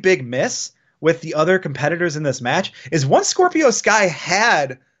really big miss with the other competitors in this match, is once Scorpio Sky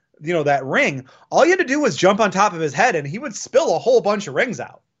had, that ring, all you had to do was jump on top of his head and he would spill a whole bunch of rings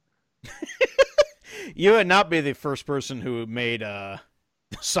out. You would not be the first person who made Sonic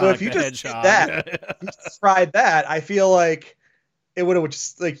So if you the just Hedgehog. did that, if you just tried that, I feel like it would have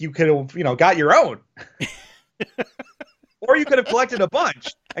just, like, you could have, got your own. Or you could have collected a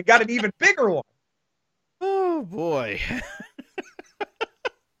bunch and got an even bigger one. Oh boy.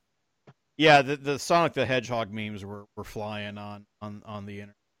 Yeah, the Sonic the Hedgehog memes were flying on the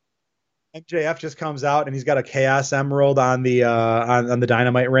internet. MJF just comes out and he's got a Chaos Emerald on the on the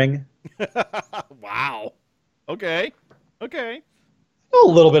Dynamite ring. Wow. Okay. A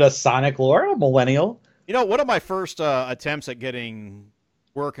little bit of Sonic lore, a millennial. One of my first attempts at getting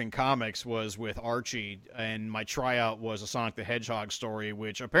work in comics was with Archie, and my tryout was a Sonic the Hedgehog story,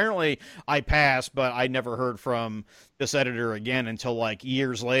 which apparently I passed, but I never heard from this editor again until like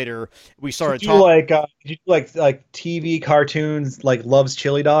years later. We started talking. Did you do like TV cartoons like Loves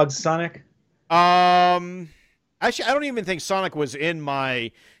Chili Dogs, Sonic? Actually, I don't even think Sonic was in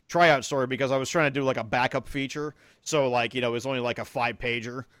my tryout story because I was trying to do like a backup feature. So like, it was only like a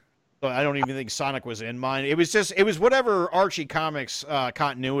 5-pager. So I don't even think Sonic was in mine. It was whatever Archie Comics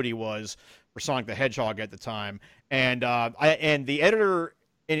continuity was for Sonic the Hedgehog at the time. And and the editor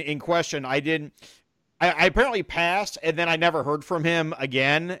in question, I apparently passed, and then I never heard from him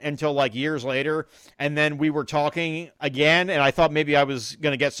again until like years later. And then we were talking again, and I thought maybe I was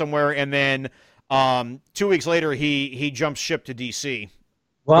going to get somewhere. And then 2 weeks later, he jumped ship to DC.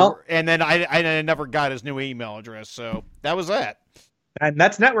 Well, and then I never got his new email address. So that was that. and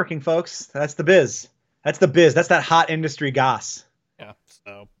that's networking, folks. That's the biz. That's the biz. That's that hot industry goss. Yeah.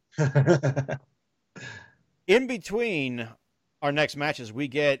 So in between our next matches, we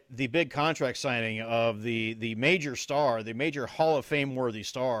get the big contract signing of the major star, the major Hall of Fame worthy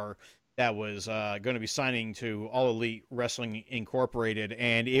star that was going to be signing to All Elite Wrestling Incorporated,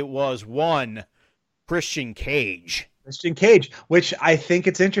 and it was one Christian Cage. Christian Cage, which I think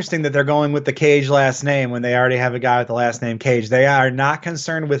it's interesting that they're going with the Cage last name when they already have a guy with the last name Cage. They are not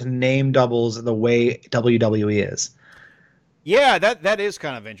concerned with name doubles the way WWE is. Yeah, that is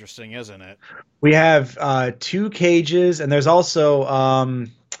kind of interesting, isn't it? We have 2 Cages, and there's also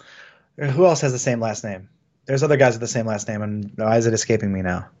who else has the same last name? There's other guys with the same last name, and why is it escaping me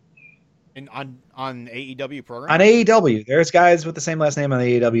now? And on AEW program? On AEW, there's guys with the same last name on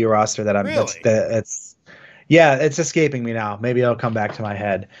the AEW roster that I'm. Really? It's escaping me now. Maybe it'll come back to my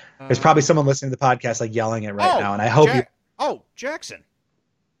head. There's probably someone listening to the podcast like yelling it right now, and I hope you. Oh, Jackson.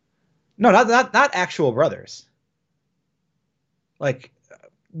 No, not actual brothers. Like,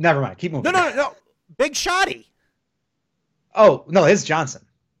 never mind. Keep moving. No. Big Shotty. Oh no, it's Johnson.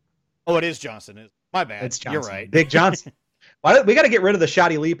 Oh, it is Johnson. My bad. It's Johnson. You're right. Big Johnson. We got to get rid of the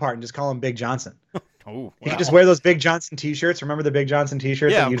Shoddy Lee part and just call him Big Johnson. Oh, You can just wear those Big Johnson T-shirts. Remember the Big Johnson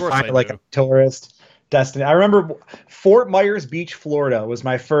T-shirts Yeah, that you'd of course find I at like do. a tourist destination? I remember Fort Myers Beach, Florida was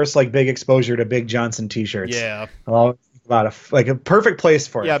my first like big exposure to Big Johnson T-shirts. Yeah. I'll always think about a perfect place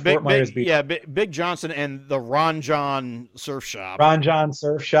for it. Yeah, Fort Myers Beach. Big Johnson and the Ron John Surf Shop. Ron John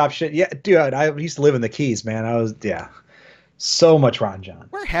Surf Shop shit. Yeah, dude, I used to live in the Keys, man. So much Ron John.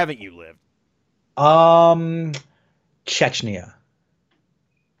 Where haven't you lived? Chechnya.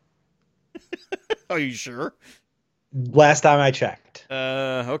 Are you sure? Last time I checked.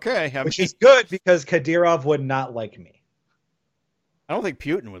 Okay. Which is good because Kadyrov would not like me. I don't think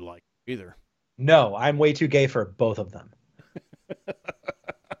Putin would like it either. No, I'm way too gay for both of them.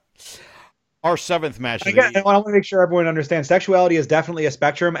 Our 7th match. Again, I want to make sure everyone understands sexuality is definitely a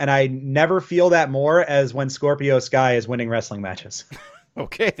spectrum, and I never feel that more as when Scorpio Sky is winning wrestling matches.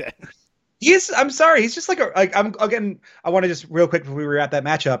 Okay, then. I'm sorry. He's just I want to just real quick before we wrap that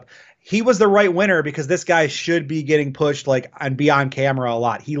matchup. He was the right winner because this guy should be getting pushed and be on camera a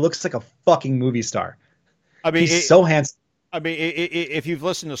lot. He looks like a fucking movie star. I mean, he's so handsome. I mean, if you've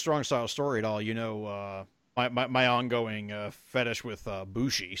listened to Strong Style Story at all, you know my ongoing fetish with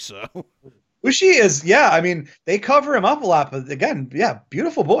Bushi. So Bushi is, I mean, they cover him up a lot, but again,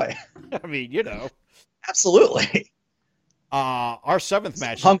 beautiful boy. I mean, you know, absolutely. Our 7th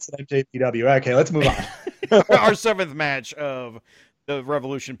match. Hunks at MJPW. Okay, let's move on. Our 7th match of the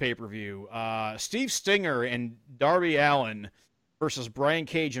Revolution pay-per-view. Steve Stinger and Darby Allin versus Brian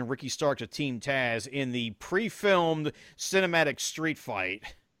Cage and Ricky Starks of Team Taz in the pre-filmed cinematic street fight.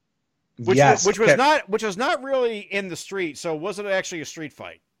 Which was not really in the street. So was it actually a street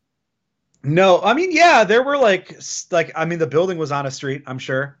fight? No, I mean, yeah, there were like I mean, the building was on a street. I'm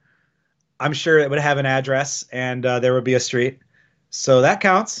sure. I'm sure it would have an address, and there would be a street, so that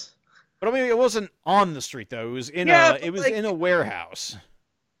counts. But I mean, it wasn't on the street though. It was in Yeah, a but it was like, in a warehouse.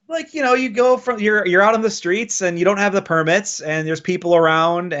 you go from you're out on the streets and you don't have the permits, and there's people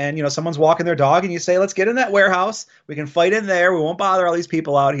around, and someone's walking their dog, and you say, "Let's get in that warehouse. We can fight in there. We won't bother all these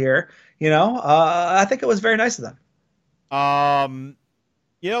people out here." I think it was very nice of them. Um,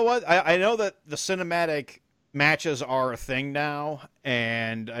 you know what? I know that the cinematic matches are a thing now,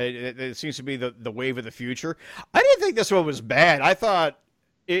 and it seems to be the wave of the future. I didn't think this one was bad. I thought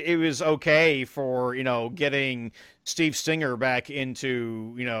it was okay for getting Steve Stinger back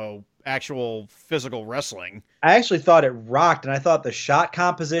into actual physical wrestling. I actually thought it rocked, and I thought the shot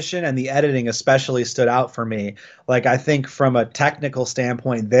composition and the editing especially stood out for me. Like, I think from a technical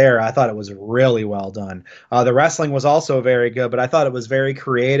standpoint there, I thought it was really well done. The wrestling was also very good, but I thought it was very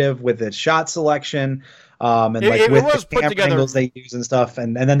creative with its shot selection, and like It with was the put camera together. angles they use and stuff,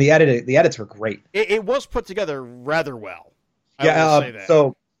 and then the edits were great. It was put together rather well. I Yeah, will say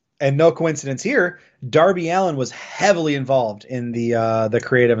that. and no coincidence here, Darby Allin was heavily involved in the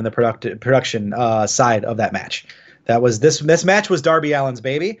creative and the production side of that match. That was this match was Darby Allin's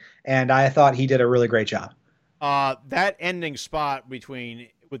baby, and I thought he did a really great job. That ending spot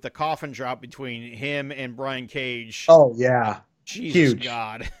with the coffin drop between him and Brian Cage. Oh yeah, Jesus huge.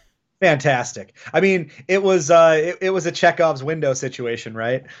 God. Fantastic. I mean, it was a Chekhov's window situation,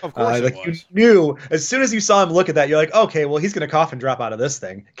 right? Of course it like was. you knew as soon as you saw him look at that, you're like, okay, well, he's gonna coffin drop out of this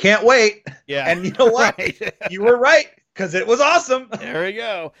thing. Can't wait. Yeah. And you know what? Right. You were right, because it was awesome. There we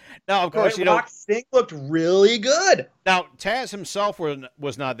go. Now, of course, Right, Rock Sting looked really good. now Taz himself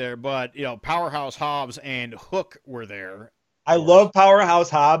was not there, but Powerhouse Hobbs and Hook were there. I love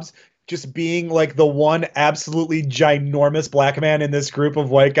Powerhouse Hobbs just being like the one absolutely ginormous black man in this group of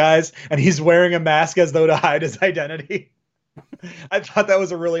white guys, and he's wearing a mask as though to hide his identity. I thought that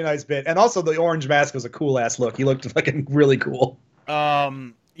was a really nice bit. And also the orange mask was a cool ass look. He looked fucking really cool.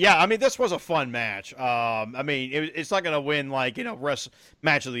 Yeah, I mean, this was a fun match. I mean, it's not going to win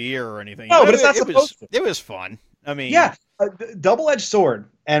match of the year or anything. No, but it's not supposed to. It was fun. I mean, Yeah, double-edged sword,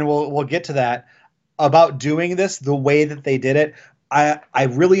 and we'll get to that about doing this the way that they did it. I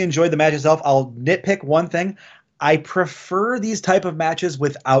really enjoyed the match itself. I'll nitpick one thing. I prefer these type of matches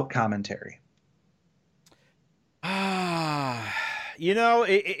without commentary.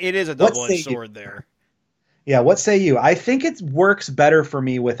 it is a What say double-edged you? sword there. Yeah, what say you? I think it works better for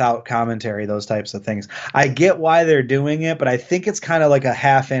me without commentary, those types of things. I get why they're doing it, but I think it's kind of like a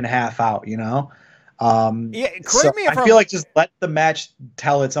half in, half out, Yeah, So correct me if I feel like just let the match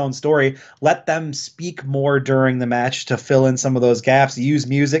tell its own story. Let them speak more during the match to fill in some of those gaps. Use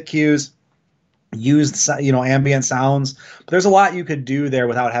music cues, use ambient sounds. But there's a lot you could do there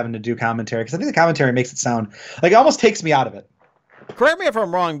without having to do commentary, because I think the commentary makes it sound like it almost takes me out of it. correct me if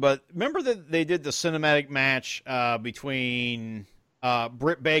I'm wrong, but remember that they did the cinematic match between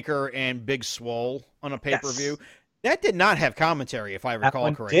Britt Baker and Big Swole on a pay-per-view. Yes. That did not have commentary, if I That recall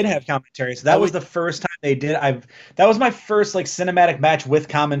one correctly. did have commentary, so that was the first time they did. That was my first cinematic match with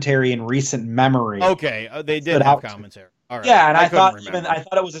commentary in recent memory. Okay, they did Stood have out to me. commentary. All right. Yeah, and I couldn't thought remember. I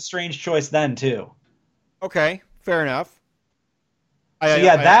thought it was a strange choice then too. Okay, fair enough. So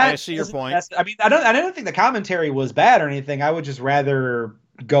I see your isn't point. best- I mean, I don't think the commentary was bad or anything. I would just rather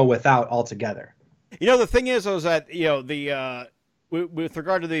go without altogether. The thing is that the with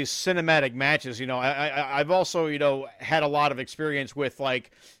regard to these cinematic matches, I've also had a lot of experience with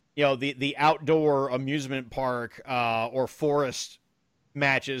the outdoor amusement park or forest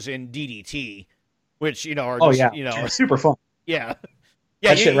matches in DDT, which are Oh just, yeah, super fun. yeah,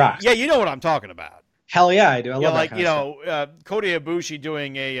 That shit rocks. Yeah, you know what I'm talking about. Hell yeah, I do. I love that Like kind of stuff. Kota Ibushi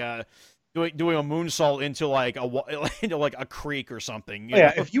doing a moonsault into into a creek or something. you Oh,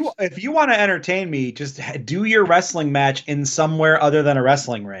 yeah, know? if you want to entertain me, just do your wrestling match in somewhere other than a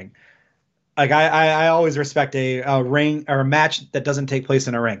wrestling ring. Like I always respect a ring or a match that doesn't take place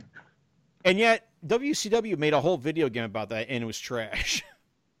in a ring. And yet WCW made a whole video game about that, and it was trash.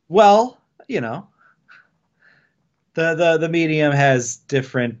 Well, the medium has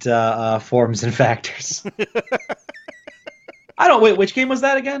different forms and factors. I don't wait. Which game was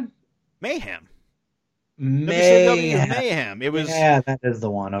that again? Mayhem. Mayhem. Mayhem. It was. Yeah, that is the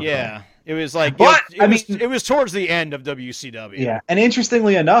one. Okay. Yeah. It was like. But, it was towards the end of WCW. Yeah, and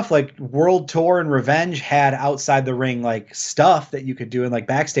interestingly enough, World Tour and Revenge had outside the ring stuff that you could do in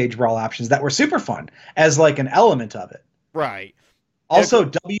backstage brawl options that were super fun as an element of it. Right. Also,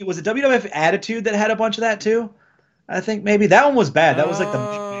 was it WWF Attitude that had a bunch of that too? I think maybe that one was bad. That was it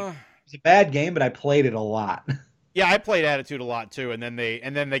was a bad game, but I played it a lot. Yeah, I played Attitude a lot too, and then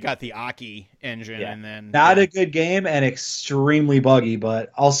they got the Aki engine, Yeah. and then Not a good game and extremely buggy,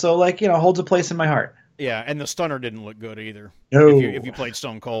 but also holds a place in my heart. yeah, and the stunner didn't look good either. No. If you played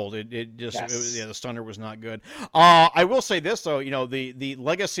Stone Cold, Yes. the stunner was not good. I will say this though, the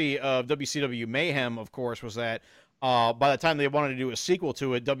legacy of WCW Mayhem, of course, was that by the time they wanted to do a sequel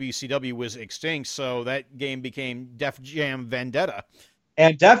to it, WCW was extinct, so that game became Def Jam Vendetta.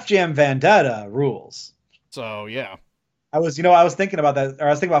 And Def Jam Vendetta rules. So yeah. I was thinking about that, or I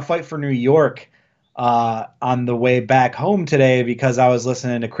was thinking about Fight for New York on the way back home today because I was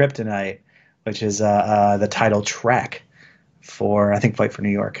listening to Kryptonite, which is the title track for, I think, Fight for New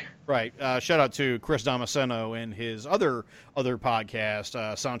York. Right. Shout out to Chris Damasceno and his other podcast,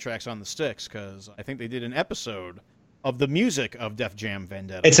 Soundtracks on the Sticks, because I think they did an episode of the music of Def Jam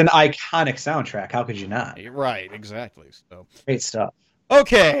Vendetta. It's an iconic soundtrack. How could you not? Right, exactly. So Great stuff.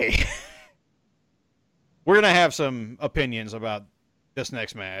 okay. We're gonna have some opinions about this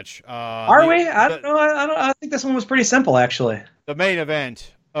next match. Are we? I don't know. I think this one was pretty simple, actually. The main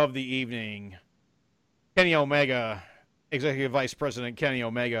event of the evening: Kenny Omega, Executive Vice President Kenny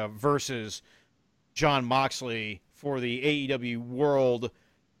Omega versus Jon Moxley for the AEW World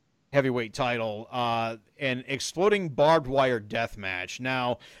Heavyweight title, an exploding barbed wire death match.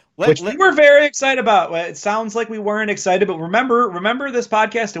 Now, Which we were very excited about. It sounds like we weren't excited, but remember this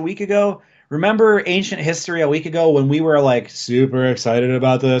podcast a week ago? Remember Ancient History a week ago when we were like super excited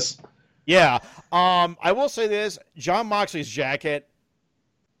about this? Yeah. I will say this: Jon Moxley's jacket,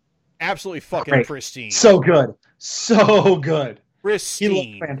 absolutely fucking Great. pristine. So good. So good. Pristine.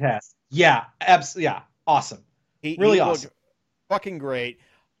 He looked fantastic. Yeah, absolutely. Yeah, awesome. Really he awesome. looked fucking great.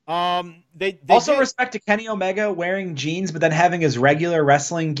 They also did, respect to Kenny Omega wearing jeans, but then having his regular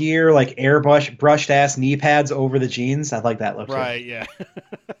wrestling gear, like brushed ass knee pads over the jeans. I like that look. right. Yeah,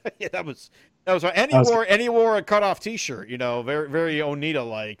 yeah. That was. And he wore a cut off T-shirt. Very very Onita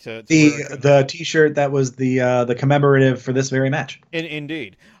like. The T-shirt that was the commemorative for this very match.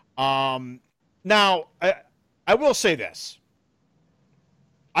 Indeed. Now I will say this.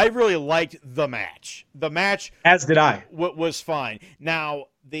 I really liked the match. The match, as did I, was fine. Now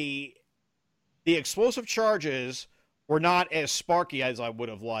the explosive charges were not as sparky as I would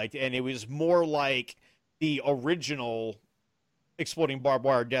have liked, and it was more like the original exploding barbed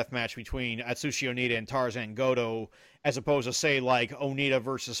wire death match between Atsushi Onita and Tarzan Goto, as opposed to say like Onita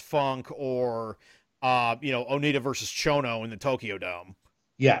versus Funk or Onita versus Chono in the Tokyo Dome.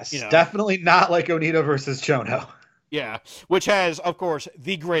 Yes, definitely not like Onita versus Chono. Yeah, which has, of course,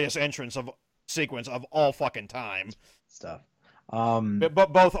 the greatest entrance sequence of all fucking time. Stuff.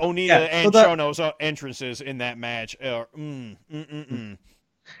 But both Onita and Chono's entrances in that match are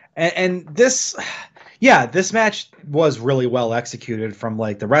And this, yeah, this match was really well executed from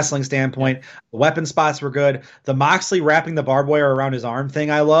like the wrestling standpoint. The weapon spots were good. The Moxley wrapping the barbed wire around his arm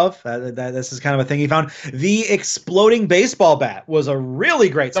thing, I love. This is kind of a thing he found. The exploding baseball bat was a really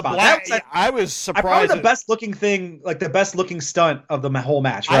great spot. I was surprised. Probably the best looking thing, like the best looking stunt of the whole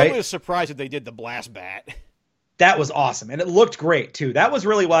match, right? I was surprised that they did the blast bat. That was awesome, and it looked great too. That was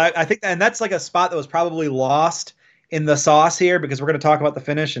really why I think, and that's like a spot that was probably lost in the sauce here, because we're going to talk about the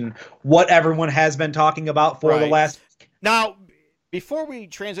finish and what everyone has been talking about for the last. Now, before we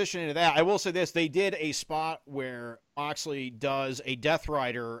transition into that, I will say this: they did a spot where Moxley does a Death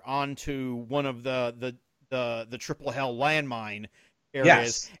Rider onto one of the Triple Hell landmine areas,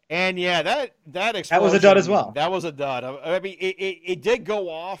 yes. And yeah, that was a dud as well. That was a dud. I mean, it did go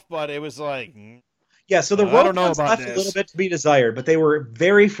off, but it was like. Yeah, so the rope ones left a little bit to be desired, but they were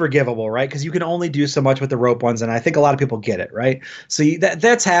very forgivable, right? Because you can only do so much with the rope ones, and I think a lot of people get it, right? So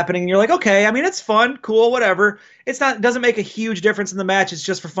that's happening, and you're like, okay, I mean, it's fun, cool, whatever. It doesn't make a huge difference in the match. It's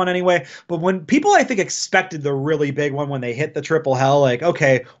just for fun anyway. But when people, I think, expected the really big one when they hit the Triple Hell, like,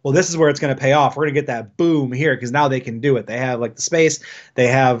 okay, well, this is where it's going to pay off. We're going to get that boom here because now they can do it. They have like the space, they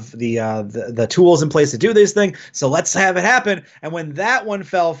have the tools in place to do this thing. So let's have it happen. And when that one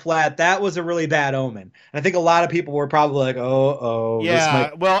fell flat, that was a really bad omen. And I think a lot of people were probably like, oh,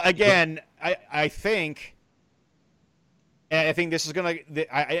 yeah. Well, again, I think. And I think this is gonna.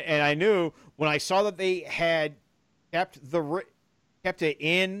 And I knew when I saw that they had kept it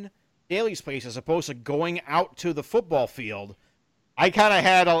in Daly's place as opposed to going out to the football field. I kind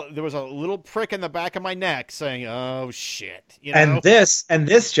of there was a little prick in the back of my neck saying, "Oh shit!" And this,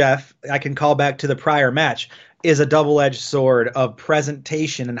 Jeff, I can call back to the prior match, is a double-edged sword of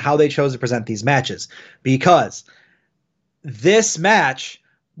presentation and how they chose to present these matches, because this match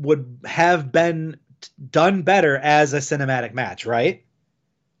would have been done better as a cinematic match, right?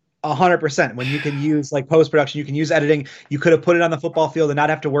 100%. When you can use like post production, you can use editing. You could have put it on the football field and not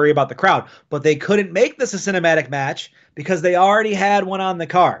have to worry about the crowd. But they couldn't make this a cinematic match because they already had one on the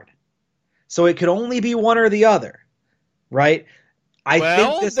card. So it could only be one or the other, right? I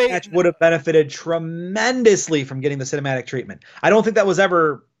think this match would have benefited tremendously from getting the cinematic treatment. I don't think that was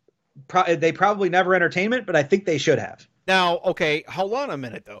ever. They probably never entertainment, but I think they should have. Now, okay, hold on a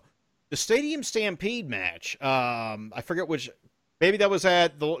minute though. The Stadium Stampede match. I forget which. Maybe that was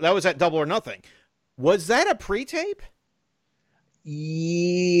at Double or Nothing. Was that a pre-tape?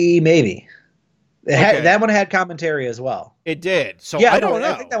 Maybe. That one had commentary as well. It did. So yeah, I don't know.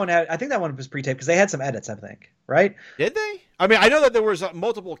 I think that one was pre-taped because they had some edits. I think, right? Did they? I mean, I know that there was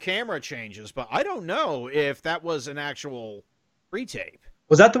multiple camera changes, but I don't know if that was an actual pre-tape.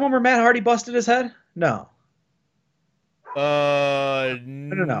 Was that the one where Matt Hardy busted his head? No. No.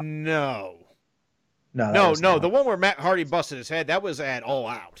 The one where Matt Hardy busted his head, that was at All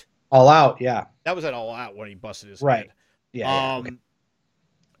Out. All Out, yeah. That was at All Out when he busted his head. Yeah. Okay.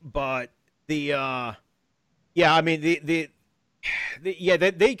 But they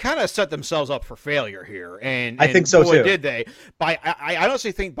kind of set themselves up for failure here, and I think so boy, too. Did they? I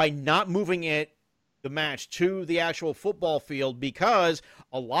honestly think by not moving the match to the actual football field, because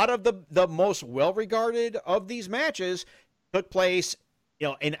a lot of the most well-regarded of these matches took place,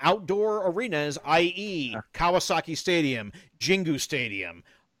 in outdoor arenas, i.e. Kawasaki Stadium, Jingu Stadium,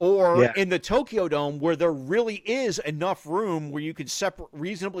 or in the Tokyo Dome, where there really is enough room where you could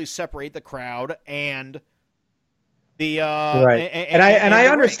reasonably separate the crowd and the right. And I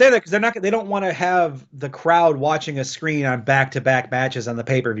understand that because they don't want to have the crowd watching a screen on back-to-back matches on the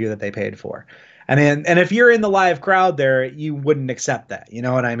pay-per-view that they paid for. And if you're in the live crowd there, you wouldn't accept that. You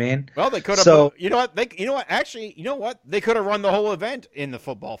know what I mean? Well, they could have. So, Actually, they could have run the whole event in the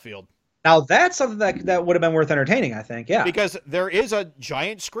football field. Now that's something that would have been worth entertaining, I think. Yeah, because there is a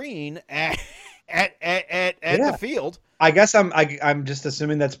giant screen at the field. I guess I'm just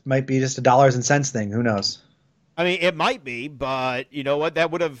assuming that might be just a dollars and cents thing. Who knows? I mean, it might be, but you know what? That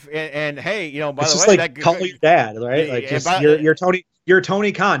would have. And hey, by it's the just way, like call your dad, right? Like just you're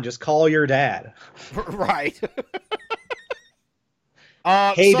Tony Khan. Just call your dad. Right.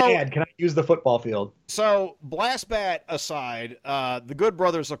 Hey, Dad, can I use the football field? So, Blast Bat aside, the Good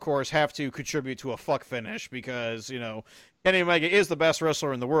Brothers, of course, have to contribute to a fuck finish because, Kenny Omega is the best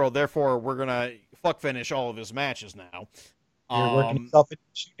wrestler in the world. Therefore, we're going to fuck finish all of his matches now. You're working yourself into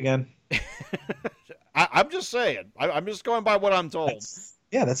shit again. I'm just saying. I'm just going by what I'm told.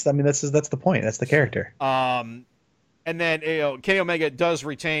 That's the point. That's the character. And then Kenny Omega does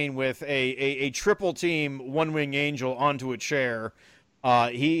retain with a triple team One Wing Angel onto a chair.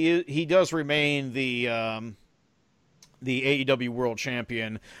 He does remain the AEW World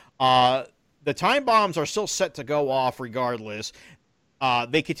Champion. The time bombs are still set to go off regardless.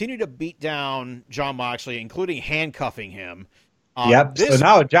 They continue to beat down Jon Moxley, including handcuffing him. So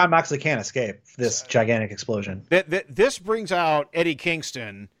now Jon Moxley can't escape this gigantic explosion. This brings out Eddie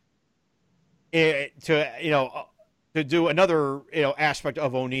Kingston to do another aspect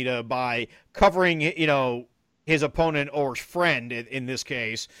of Onita by covering his opponent or friend in this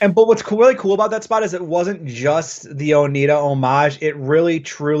case. But what's really cool about that spot is it wasn't just the Onita homage. It really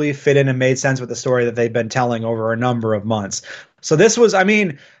truly fit in and made sense with the story that they've been telling over a number of months. So this was,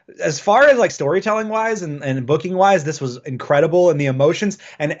 as far as like storytelling wise and booking wise, this was incredible, and the emotions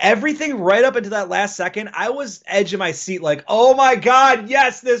and everything right up into that last second, I was edge of my seat like, oh my God,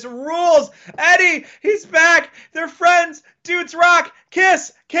 yes, this rules. Eddie, he's back. They're friends. Dudes rock.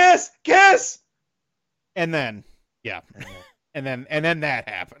 Kiss, kiss, kiss. And then, and then that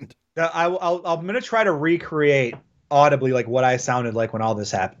happened. I'm going to try to recreate audibly like what I sounded like when all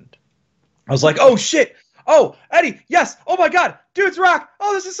this happened. I was like, oh shit. Oh, Eddie, yes. Oh my God, dudes rock.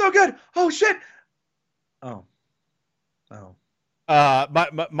 Oh, this is so good. Oh shit. Oh.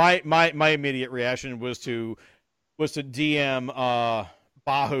 My immediate reaction was to DM Bahu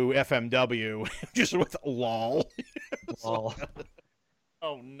FMW just with lol. Lol.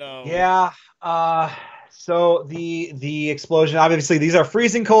 Oh no. Yeah. So the explosion. Obviously, these are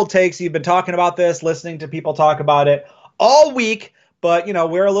freezing cold takes. You've been talking about this, listening to people talk about it all week. But,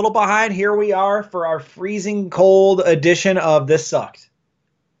 we're a little behind. Here we are for our freezing cold edition of This Sucked.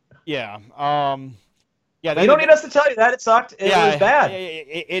 Yeah. You don't need us to tell you that it sucked. It was bad.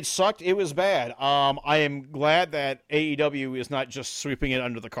 It sucked. It was bad. I am glad that AEW is not just sweeping it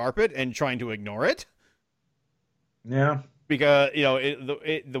under the carpet and trying to ignore it. Yeah. Because,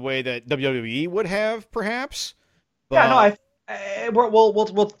 the way that WWE would have, perhaps. But... Yeah,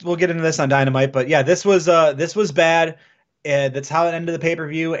 we'll get into this on Dynamite. But, yeah, this was bad. That's how it ended the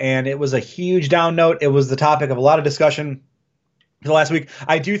pay-per-view, and it was a huge down note. It was the topic of a lot of discussion the last week.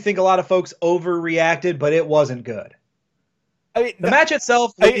 I do think a lot of folks overreacted, but it wasn't good. I mean, The match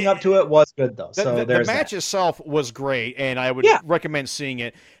itself, leading up to it, was good though. So the there's match that. itself was great, and I would Yeah. recommend seeing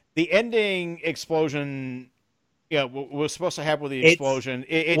it. The ending explosion, yeah, was supposed to happen with the It's- explosion.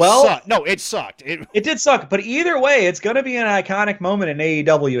 It well- sucked. No, it sucked. It did suck, but either way, it's going to be an iconic moment in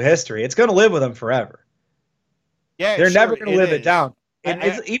AEW history. It's going to live with them forever. Yeah, They're sure, never going to live it is. down.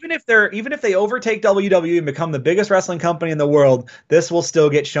 Even if they overtake WWE and become the biggest wrestling company in the world, this will still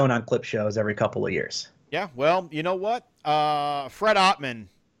get shown on clip shows every couple of years. Yeah, well, you know what? Fred Ottman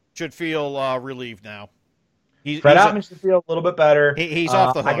should feel relieved now. Fred Ottman should feel a little bit better. He's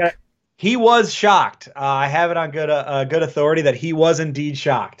off the hook. He was shocked. I have it on good authority that he was indeed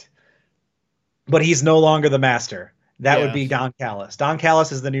shocked. But he's no longer the master. That would be Don Callis. Don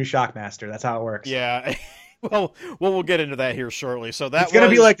Callis is the new shock master. That's how it works. Yeah. Well, we'll get into that here shortly. So It's gonna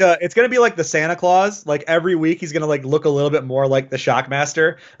be like the Santa Claus. Like every week, he's gonna like look a little bit more like the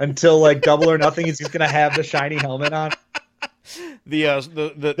Shockmaster until like Double or Nothing. He's just gonna have the shiny helmet on.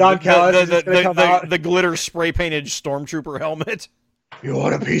 Don Callis is just gonna come out. the glitter spray painted stormtrooper helmet. You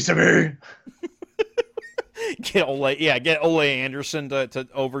want a piece of me? Get Ole Anderson to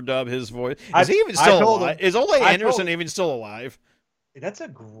overdub his voice. Is he even still alive? Is Ole Anderson even still alive? That's a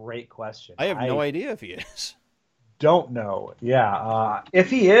great question. I have no idea if he is. Don't know. Yeah, if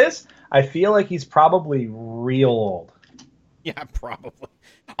he is, I feel like he's probably real old. Yeah, probably.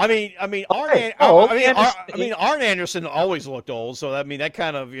 I mean, Okay. Arn Anderson always looked old, so I mean that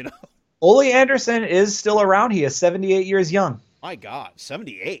kind of, you know. Ole Anderson is still around. He is 78 years young. My God,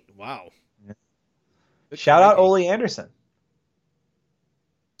 78. Wow. Shout out Ole Anderson.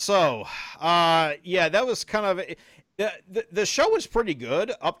 So, yeah, that was kind of the show was pretty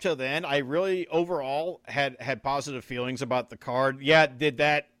good up to then. I really overall had positive feelings about the card. Yeah, did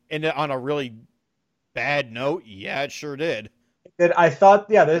that end on a really bad note? Yeah, it sure did. I thought,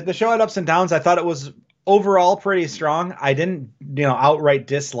 the show had ups and downs. I thought it was overall pretty strong. I didn't, outright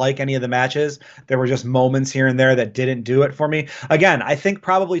dislike any of the matches. There were just moments here and there that didn't do it for me. Again, I think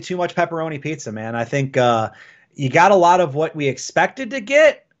probably too much pepperoni pizza, man. I think you got a lot of what we expected to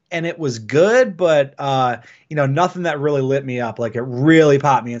get, and it was good, but nothing that really lit me up. Like it really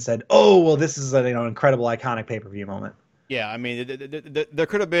popped me and said, "Oh, well, this is an incredible, iconic pay-per-view moment." Yeah, I mean, there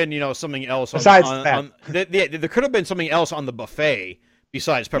could have been, something else. Besides there could have been something else on the buffet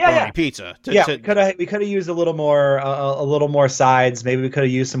besides pepperoni pizza. We could have used a little more sides. Maybe we could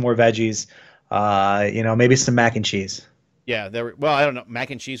have used some more veggies. Maybe some mac and cheese. Yeah, I don't know,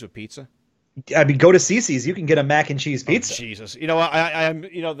 mac and cheese with pizza. I mean, go to Cece's. You can get a mac and cheese pizza. Oh, Jesus, I'm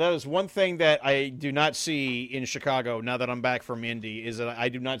that is one thing that I do not see in Chicago now that I'm back from Indy is that I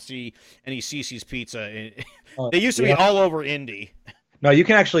do not see any Cece's pizza. They used to be all over Indy. No, you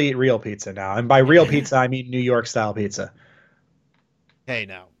can actually eat real pizza now, and by real pizza I mean New York style pizza. Hey,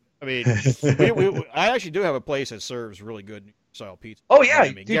 now, I mean, I actually do have a place that serves really good style pizza. Oh yeah,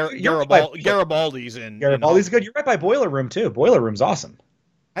 Garibaldi's Garibaldi's good. You're right by Boiler Room too. Boiler Room's awesome.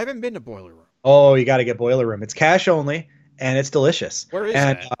 I haven't been to Boiler Room. Oh, you got to get Boiler Room. It's cash only, and it's delicious. Where is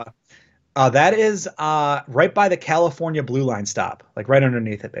that? That is right by the California Blue Line stop, like right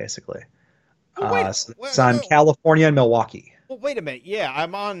underneath it, basically. It's on California and Milwaukee. Well, wait a minute. Yeah,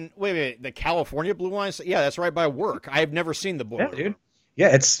 I'm on. Wait a minute. The California Blue Line. Yeah, that's right by work. I've never seen the Boiler Room.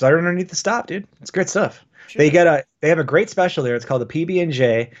 Yeah, it's right underneath the stop, dude. It's great stuff. They have a great special there. It's called the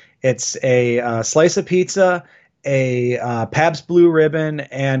PB&J. It's a slice of pizza, a Pabst Blue Ribbon,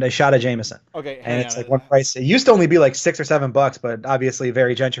 and a shot of Jameson. Okay, and it's like one price. It used to only be like $6 or $7, but obviously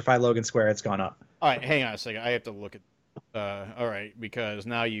very gentrified Logan Square. It's gone up. All right, hang on a second. I have to look at. All right, because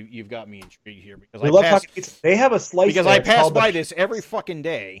now you've got me intrigued here because we love talking pizza. They have a slice because I pass by this every fucking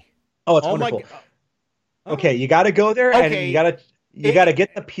day. Oh, it's wonderful. Okay, you got to go there, and you got to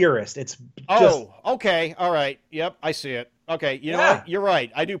get the purest. It's just... okay, all right, yep, I see it. Okay, you know what? You're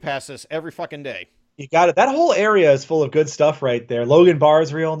right. I do pass this every fucking day. You got it. That whole area is full of good stuff right there. Logan Bar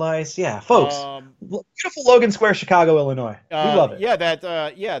is real nice. Yeah, folks. Beautiful Logan Square, Chicago, Illinois. We love it. Yeah, that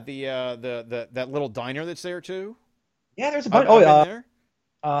that little diner that's there too. Yeah, there's a bunch. Why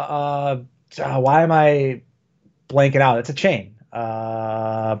am I blanking out? It's a chain.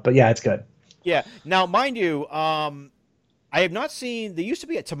 But yeah, it's good. Yeah. Now, mind you, I have not seen. There used to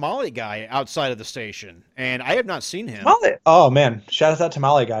be a tamale guy outside of the station, and I have not seen him. Tamale? Oh man, shout out to that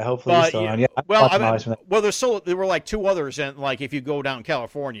tamale guy. Hopefully he's still on. Yeah. There were like two others, and like if you go down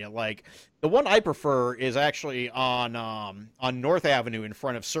California, like the one I prefer is actually on North Avenue in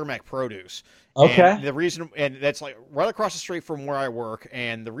front of Cermak Produce. Okay. And the reason, and that's like right across the street from where I work,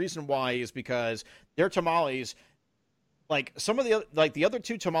 and the reason why is because their tamales. Like some of the other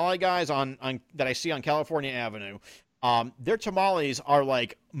two tamale guys on that I see on California Avenue, Their tamales are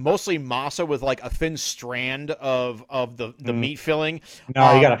like mostly masa with like a thin strand of the meat filling.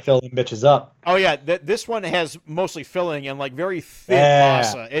 No, you gotta fill them bitches up. Oh yeah, this one has mostly filling and like very thin Yeah.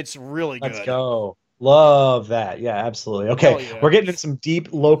 masa. It's really good. Let's go. Love that. Yeah, absolutely. Okay, Hell yeah. we're getting in some deep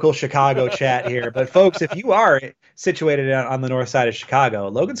local Chicago chat here. But folks, if you are situated on the north side of Chicago,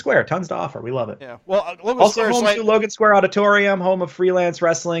 Logan Square, tons to offer. We love it. Yeah. Well, Logan Also Square is home like, to Logan Square Auditorium, home of freelance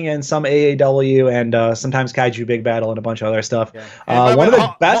wrestling and some AAW and sometimes Kaiju Big Battle and a bunch of other stuff. Yeah. And by the One of way,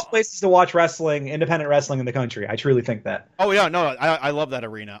 the best places to watch wrestling, independent wrestling in the country. I truly think that. oh yeah, no, I love that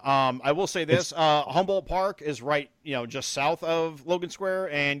arena. I will say this: Humboldt Park is right, just south of Logan Square,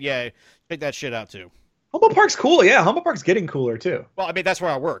 and yeah, check that shit out too. Humboldt Park's cool. Yeah, Humboldt Park's getting cooler too. Well, I mean, that's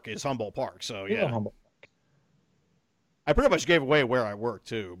where I work is Humboldt Park, so I love yeah. Humboldt. I pretty much gave away where I work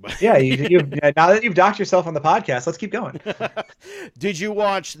too. But Yeah, now that you've docked yourself on the podcast, let's keep going. did you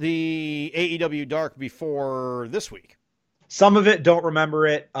watch the AEW Dark before this week? Some of it, don't remember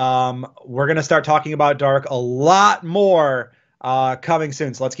it. We're gonna start talking about Dark a lot more coming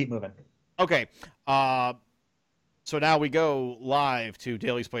soon. So let's keep moving. Okay. So now we go live to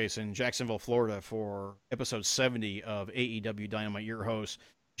Daly's Place in Jacksonville, Florida for episode 70 of AEW Dynamite. Your hosts,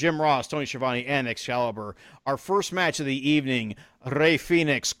 Jim Ross, Tony Schiavone, and Excalibur. Our first match of the evening, Rey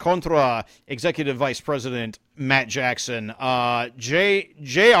Fenix contra Executive Vice President Matt Jackson.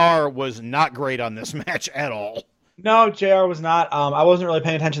 JR was not great on this match at all. No, JR was not. I wasn't really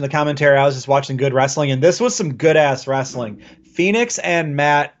paying attention to the commentary. I was just watching good wrestling, and this was some good-ass wrestling. Phoenix and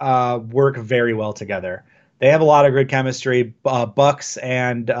Matt work very well together. They have a lot of good chemistry. Bucks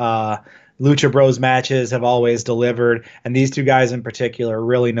and Lucha Bros matches have always delivered, and these two guys in particular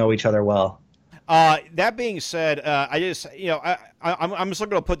really know each other well. That being said, I'm just going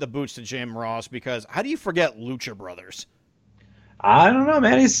to put the boots to Jim Ross because how do you forget Lucha Brothers? I don't know,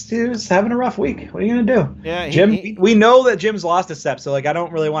 man. He's having a rough week. What are you gonna do? Yeah, Jim. We know that Jim's lost a step, so like I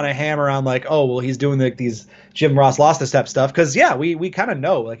don't really want to hammer on like, oh well, he's doing these Jim Ross lost a step stuff because yeah, we kind of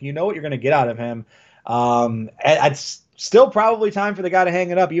know, like you know what you're gonna get out of him. It's still probably time for the guy to hang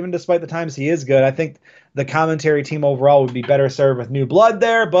it up, even despite the times he is good. I think the commentary team overall would be better served with new blood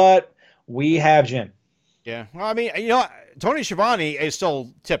there, but we have Jim. Yeah, well, I mean, Tony Schiavone is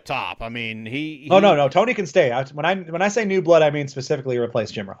still tip top. I mean, he Oh no, Tony can stay. When I say new blood, I mean specifically replace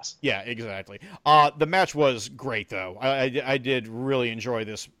Jim Ross. Yeah, exactly. The match was great though. I did really enjoy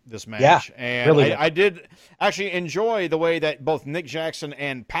this match. Yeah, and really I did actually enjoy the way that both Nick Jackson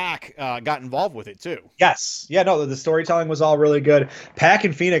and Pac got involved with it too. Yes. Yeah, no, the storytelling was all really good. Pac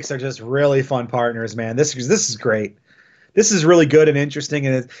and Phoenix are just really fun partners, man. This is great. This is really good and interesting,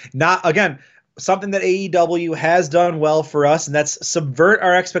 and it's not, again, something that AEW has done well for us, and that's subvert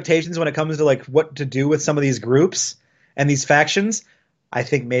our expectations when it comes to like what to do with some of these groups and these factions. I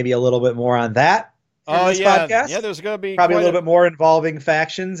think maybe a little bit more on that in this podcast. Yeah, there's going to be probably a little bit more involving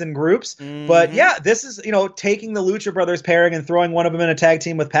factions and groups. Mm-hmm. But yeah, this is, taking the Lucha Brothers pairing and throwing one of them in a tag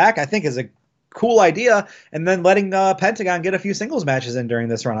team with Pac, I think is a cool idea, and then letting Pentagon get a few singles matches in during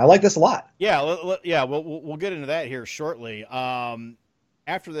this run. I like this a lot. Yeah, we'll get into that here shortly.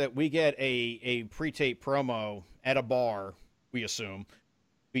 After that, we get a pre-tape promo at a bar, we assume,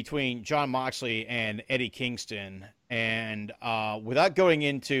 between Jon Moxley and Eddie Kingston. And without going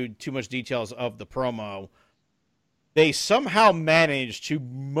into too much details of the promo, they somehow managed to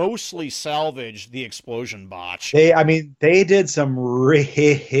mostly salvage the explosion botch. They did some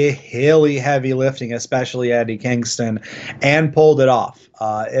really heavy lifting, especially Eddie Kingston, and pulled it off.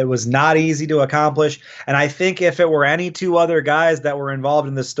 It was not easy to accomplish, and I think if it were any two other guys that were involved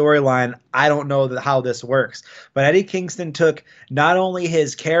in the storyline, I don't know how this works. But Eddie Kingston took not only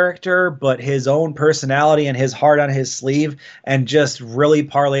his character, but his own personality and his heart on his sleeve, and just really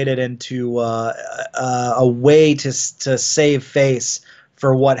parlayed it into a way to save face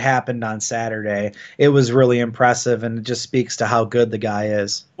for what happened on Saturday. It was really impressive, and it just speaks to how good the guy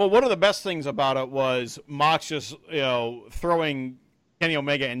is. Well, one of the best things about it was Mox just throwing Kenny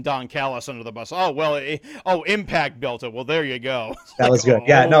Omega and Don Callis under the bus. Oh well, Impact built it. Well, there you go. That was good.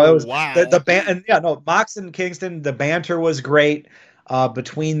 Yeah, no, it was wow. The band, and yeah, no, Mox and Kingston, the banter was great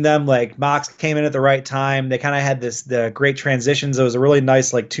between them. Like Mox came in at the right time. They kind of had the great transitions. It was a really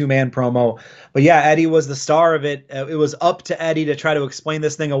nice like 2-man promo. But yeah, Eddie was the star of it. It was up to Eddie to try to explain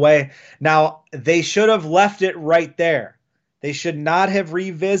this thing away. Now they should have left it right there. They should not have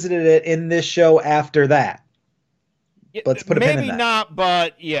revisited it in this show after that. Let's put a pin in that. Maybe not,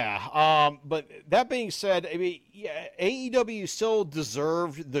 but yeah. But that being said, I mean, yeah, AEW still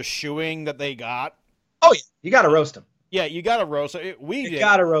deserved the shooing that they got. Oh yeah, you got to roast them. Yeah, you got to roast them. You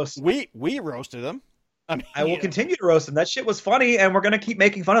got to roast them. We roasted them. I will continue to roast them. That shit was funny, and we're gonna keep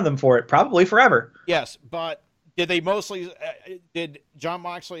making fun of them for it, probably forever. Yes, but did they mostly? Did John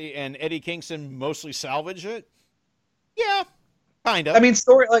Moxley and Eddie Kingston mostly salvage it? Yeah, kind of. I mean,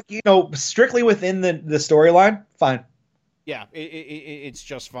 story like strictly within the storyline, fine. Yeah, it's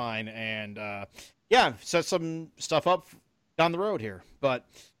just fine, and yeah, set some stuff up down the road here. But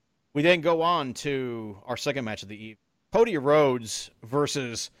we then go on to our second match of the evening: Cody Rhodes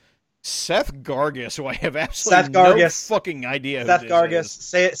versus Seth Gargis, who I have absolutely Seth Gargis. no fucking idea. Seth who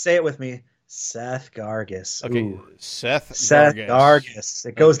Gargis, this is. say it with me. Seth Gargis. Okay, Ooh. Seth Gargis. Gargis.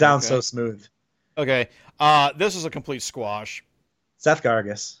 It goes down Okay. so smooth. Okay, this is a complete squash. Seth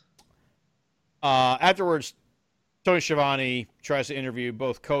Gargis. Afterwards, Tony Schiavone tries to interview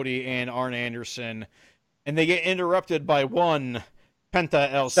both Cody and Arn Anderson, and they get interrupted by one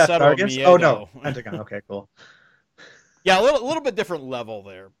Penta El Seth Cero Gargis. Miedo. Oh no, Pentagon. Okay, cool. Yeah, a little bit different level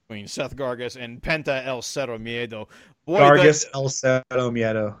there between Seth Gargis and Penta El Cero Miedo. Boy, Gargis El Cero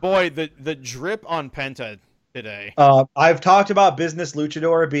Miedo. Boy, the drip on Penta today. I've talked about Business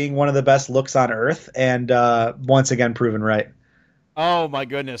Luchador being one of the best looks on earth, and once again proven right. Oh my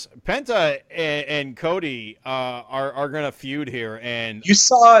goodness, Penta and Cody are gonna feud here, and You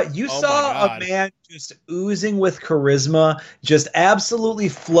saw my a God. man just oozing with charisma, just absolutely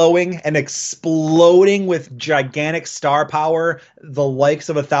flowing and exploding with gigantic star power, the likes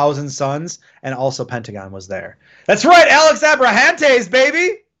of 1,000 Suns, and also Pentagon was there. That's right, Alex Abrahantes,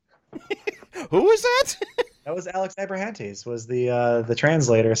 baby. who is that? That was Alex Abrahantes, was the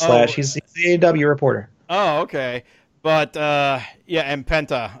translator / he's the AEW reporter. Oh, okay. But yeah, and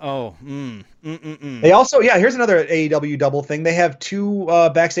Penta. Oh, They also, here's another AEW double thing. They have two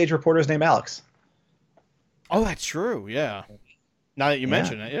backstage reporters named Alex. Oh, that's true. Yeah. Now that you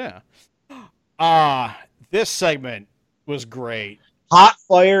mention it, yeah. This segment was great. Hot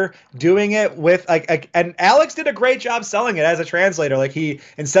fire, doing it with and Alex did a great job selling it as a translator. Like he,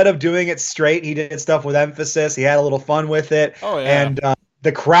 instead of doing it straight, he did stuff with emphasis. He had a little fun with it. Oh yeah. And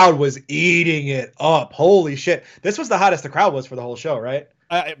the crowd was eating it up. Holy shit! This was the hottest the crowd was for the whole show, right?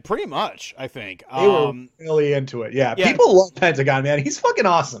 Pretty much, I think. They were really into it. Yeah, people love Pentagon, man. He's fucking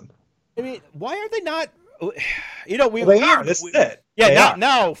awesome. I mean, why are they not? You know, They are. This is it. Yeah, They are.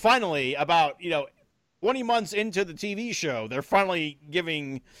 now finally, about 20 months into the TV show, they're finally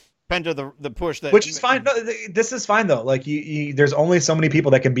giving Penta the push that, Which is fine. No, this is fine though. Like there's only so many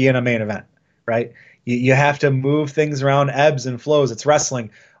people that can be in a main event, right? You have to move things around, ebbs and flows. It's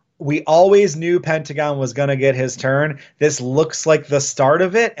wrestling. We always knew Pentagon was going to get his turn. This looks like the start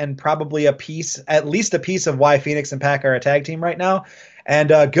of it, and probably at least a piece of why Phoenix and Pac are a tag team right now. And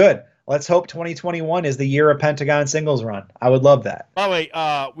good. Let's hope 2021 is the year of Pentagon singles run. I would love that. By the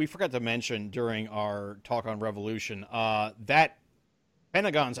way, we forgot to mention during our talk on Revolution that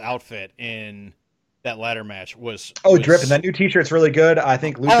Pentagon's outfit in that ladder match was dripping. That new T-shirt's really good. I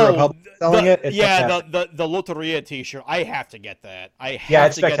think Lucha Republic is selling it. It's fantastic. the Loteria T-shirt. I have to get that. I it's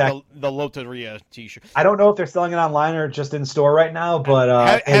have to get spectacular. the Loteria T-shirt. I don't know if they're selling it online or just in store right now,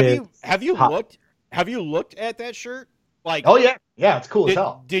 but have you hot. looked? Have you looked at that shirt? Like, oh yeah, it's cool as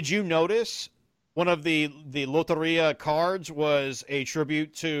hell. Did you notice one of the Loteria cards was a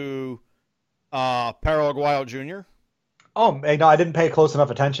tribute to Perro Aguayo Jr.? Oh no, I didn't pay close enough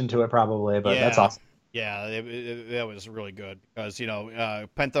attention to it probably, but that's awesome. Yeah, that was really good because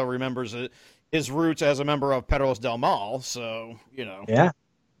Penta remembers his roots as a member of Perros del Mal, so Yeah.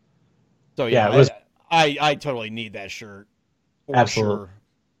 So Yeah, it was. I totally need that shirt. Absolutely.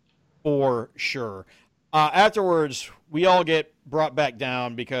 For sure. Afterwards, we all get brought back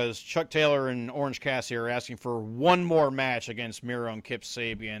down because Chuck Taylor and Orange Cassidy are asking for one more match against Miro and Kip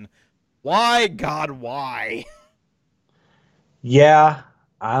Sabian. Why, God, why? Yeah,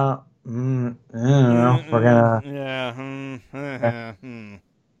 I don't know. We're gonna. Yeah.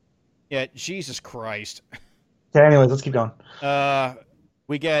 Yeah, Jesus Christ. Okay, anyways, let's keep going.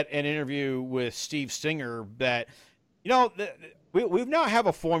 We get an interview with Steve Stinger that, we now have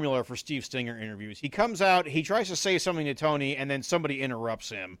a formula for Steve Stinger interviews. He comes out, he tries to say something to Tony, and then somebody interrupts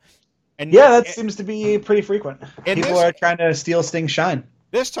him. And Yeah, that seems to be pretty frequent. People this- are trying to steal Sting's shine.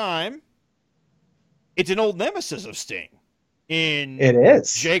 This time, it's an old nemesis of Sting in It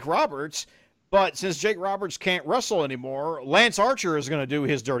is. Jake Roberts. But since Jake Roberts can't wrestle anymore, Lance Archer is going to do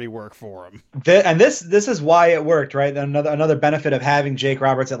his dirty work for him. And this is why it worked, right? Another benefit of having Jake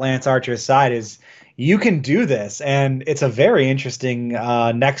Roberts at Lance Archer's side is you can do this, and it's a very interesting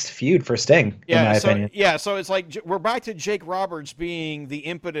next feud for Sting, in my opinion. Yeah, so it's like we're back to Jake Roberts being the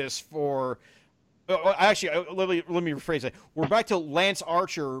impetus for. Actually, let me rephrase that. We're back to Lance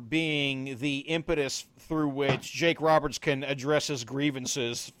Archer being the impetus through which Jake Roberts can address his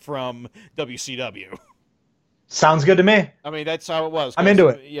grievances from WCW. Sounds good to me. I mean, that's how it was. I'm into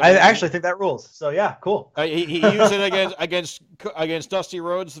it. Yeah, I actually think that rules. So yeah, cool. he used it against Dusty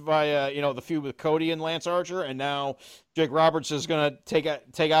Rhodes via the feud with Cody and Lance Archer, and now Jake Roberts is going to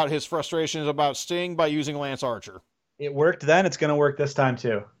take out his frustrations about Sting by using Lance Archer. It worked then. It's going to work this time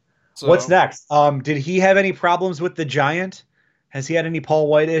too. So, What's next? Did he have any problems with the Giant? Has he had any Paul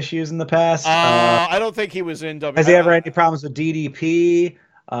White issues in the past? I don't think he was in WWE. Has he ever had any problems with DDP?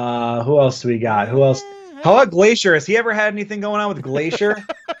 Who else do we got? Who else? How about Glacier? Has he ever had anything going on with Glacier?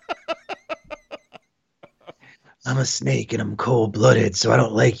 I'm a snake and I'm cold-blooded, so I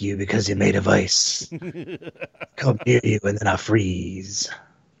don't like you because you're made of ice. Come near you and then I freeze.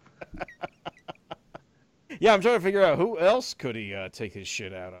 Yeah, I'm trying to figure out who else could he take his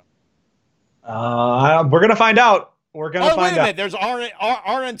shit out of. We're gonna find out. We're gonna Wait find a minute. out. There's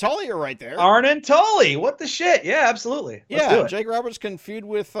Arn Tully right there. Arn and Tully. What the shit? Yeah, absolutely. Let's do Yeah, it. Jake Roberts can feud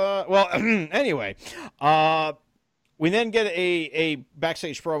with. Anyway, we then get a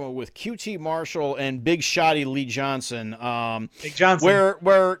backstage promo with QT Marshall and Big Shotty Lee Johnson. Big Johnson.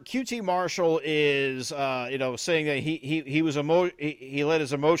 Where QT Marshall is, saying that he let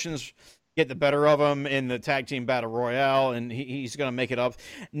his emotions get the better of him in the tag team battle royale, and he's going to make it up.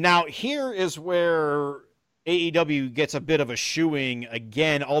 Now, here is where AEW gets a bit of a shoeing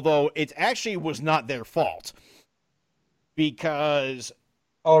again, although it actually was not their fault. Because...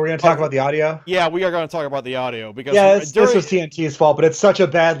 Oh, we're going to talk about the audio? Yeah, we are going to talk about the audio. Because this was TNT's fault, but it's such a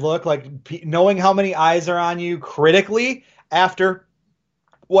bad look. Like, knowing how many eyes are on you critically after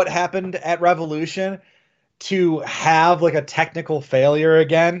what happened at Revolution, to have, like, a technical failure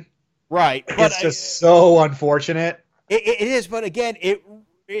again. Right. It's just so unfortunate. It is, but again,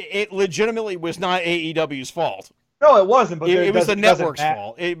 it legitimately was not AEW's fault. No, it wasn't. But it was the network's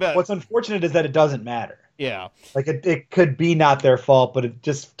fault. What's unfortunate is that it doesn't matter. Yeah. Like, it could be not their fault, but it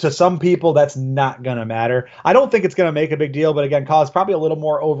just, to some people, that's not going to matter. I don't think it's going to make a big deal, but again, cause probably a little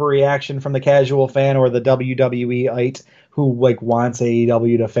more overreaction from the casual fan or the WWE-ite who, like, wants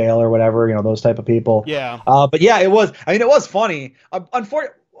AEW to fail or whatever, those type of people. Yeah. But yeah, it was funny.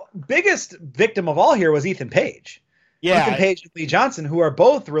 Biggest victim of all here was Ethan Page. Yeah. Ethan Page and Lee Johnson, who are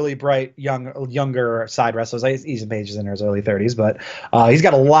both really bright, younger side wrestlers. Ethan Page is in his early 30s, but he's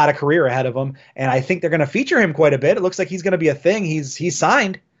got a lot of career ahead of him, and I think they're going to feature him quite a bit. It looks like he's going to be a thing. He's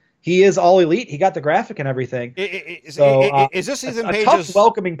signed. He is all elite. He got the graphic and everything. Is this Ethan a Page's tough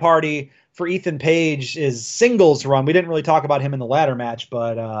welcoming party for Ethan Page's singles run? We didn't really talk about him in the ladder match,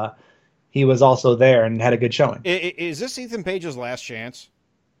 but he was also there and had a good showing. Is this Ethan Page's last chance?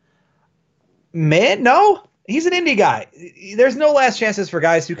 Man, no. He's an indie guy. There's no last chances for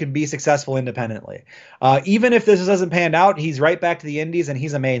guys who can be successful independently. Even if this doesn't pan out, he's right back to the indies and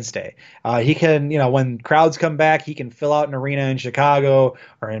he's a mainstay. He can, when crowds come back, he can fill out an arena in Chicago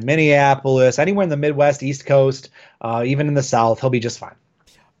or in Minneapolis, anywhere in the Midwest, East Coast, even in the South. He'll be just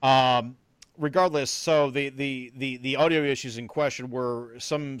fine. Regardless, so the audio issues in question were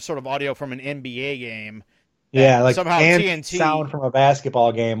some sort of audio from an NBA game. Yeah, like somehow and TNT sound from a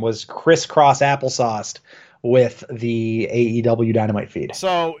basketball game was crisscross applesauced with the AEW Dynamite feed.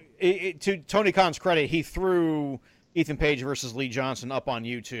 So, to Tony Khan's credit, he threw Ethan Page versus Lee Johnson up on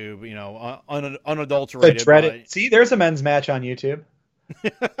YouTube, unadulterated. See, there's a men's match on YouTube.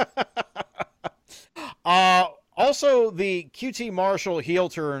 Also, the QT Marshall heel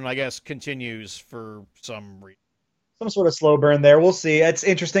turn, I guess, continues for some reason. Some sort of slow burn there. We'll see. It's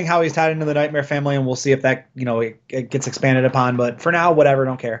interesting how he's tied into the Nightmare Family, and we'll see if that, it gets expanded upon. But for now, whatever,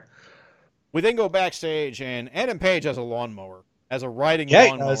 don't care. We then go backstage, and Adam Page has a lawnmower, as a riding So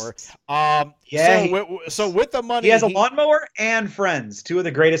lawnmower. With the money, he has a lawnmower and friends, two of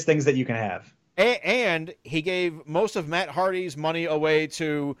the greatest things that you can have. And he gave most of Matt Hardy's money away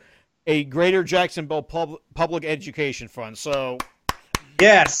to a Greater Jacksonville Public Education Fund. So,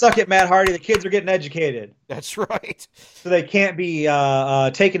 yeah, suck it, Matt Hardy. The kids are getting educated. That's right. So they can't be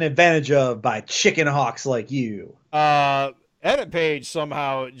taken advantage of by chicken hawks like you. Adam Page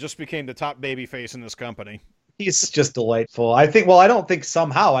somehow just became the top babyface in this company. He's just delightful. I don't think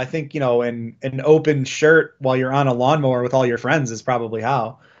somehow. I think, an open shirt while you're on a lawnmower with all your friends is probably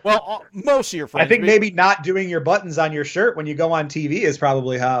how. Well, most of your friends. I think maybe not doing your buttons on your shirt when you go on TV is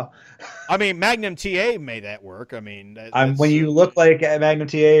probably how. I mean, Magnum TA made that work. I mean, when you look like Magnum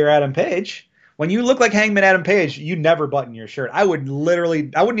TA or Adam Page, when you look like Hangman Adam Page, you never button your shirt. I would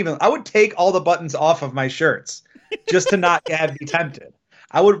take all the buttons off of my shirts just to not be tempted.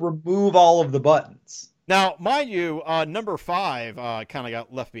 I would remove all of the buttons. Now, mind you, number 5 kind of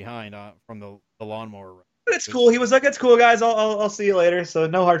got left behind from the lawnmower. But it's cool. He was like, "It's cool, guys. I'll see you later." So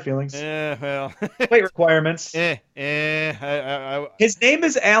no hard feelings. Well, Weight requirements. His name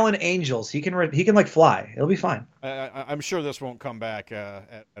is Alan Angels. He can like fly. It'll be fine. I'm sure this won't come back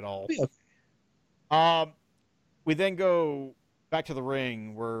at all. It'll be okay. We then go back to the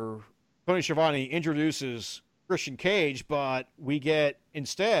ring where Tony Schiavone introduces Christian Cage, but we get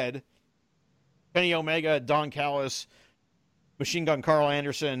instead Kenny Omega, Don Callis, Machine Gun Carl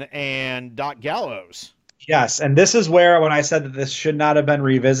Anderson, and Doc Gallows. Yes, and this is where when I said that this should not have been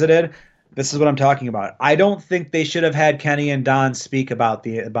revisited, this is what I'm talking about. I don't think they should have had Kenny and Don speak about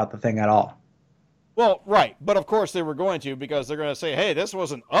the thing at all. Well, right, but of course they were going to, because they're going to say, "Hey, this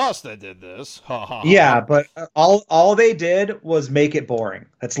wasn't us that did this." Ha ha. Yeah, but all they did was make it boring.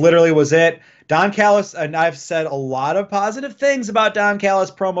 That's literally was it. Don Callis, and I've said a lot of positive things about Don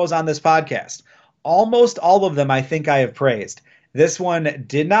Callis promos on this podcast. Almost all of them I think I have praised. This one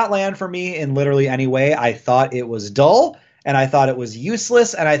did not land for me in literally any way. I thought it was dull, and I thought it was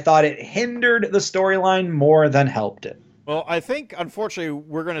useless, and I thought it hindered the storyline more than helped it. Well, I think, unfortunately,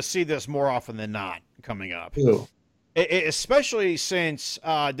 we're going to see this more often than not coming up. Ooh. Especially since,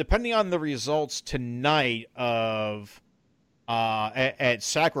 depending on the results tonight of at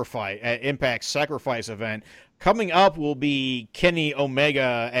Impact Sacrifice event, coming up will be Kenny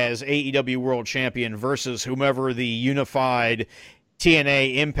Omega as AEW World Champion versus whomever the unified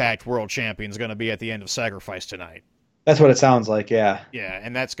TNA Impact World Champion is going to be at the end of Sacrifice tonight. That's what it sounds like, yeah. Yeah,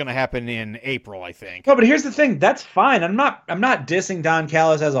 and that's going to happen in April, I think. No, but here's the thing. That's fine. I'm not dissing Don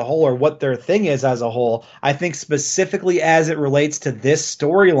Callis as a whole or what their thing is as a whole. I think specifically as it relates to this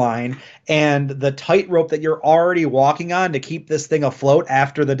storyline and the tightrope that you're already walking on to keep this thing afloat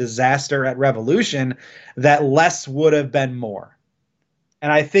after the disaster at Revolution, that less would have been more.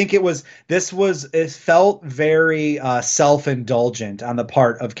 And I think it felt very self-indulgent on the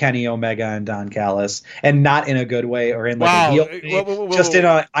part of Kenny Omega and Don Callis, and not in a good way or in like a heel way, just in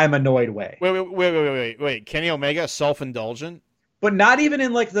a I'm annoyed way. Wait. Kenny Omega self-indulgent? But not even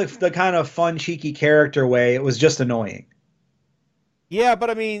in like the kind of fun, cheeky character way. It was just annoying. Yeah, but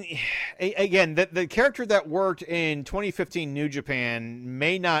I mean, again, the character that worked in 2015 New Japan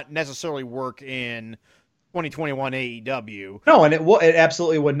may not necessarily work in 2021 AEW. No, and it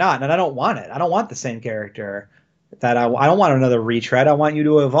absolutely would not, and I don't want it. I don't want the same character. I don't want another retread. I want you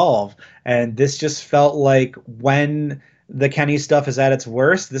to evolve. And this just felt like when the Kenny stuff is at its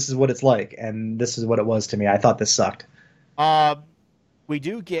worst, this is what it's like, and this is what it was to me. I thought this sucked. We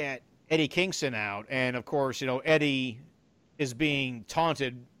do get Eddie Kingston out, and of course, Eddie is being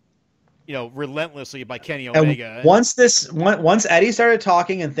taunted, relentlessly by Kenny Omega. And once Eddie started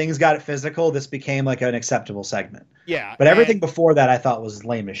talking and things got physical, this became like an acceptable segment. Yeah, but everything before that I thought was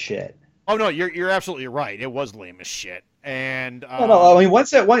lame as shit. Oh no, you're absolutely right. It was lame as shit. And no, I mean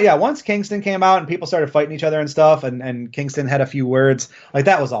once Kingston came out and people started fighting each other and stuff, and Kingston had a few words, like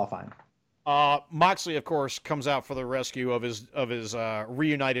that was all fine. Moxley, of course, comes out for the rescue of his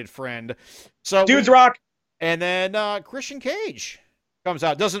reunited friend. So dudes rock. And then Christian Cage comes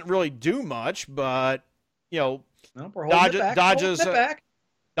out. Doesn't really do much, but dodges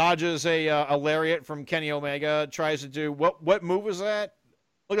a lariat from Kenny Omega. Tries to do what move was that?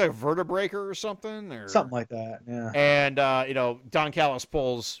 Look like a vertebreaker or something, or something like that. Yeah. And Don Callis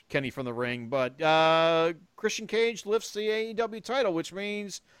pulls Kenny from the ring, but Christian Cage lifts the AEW title, which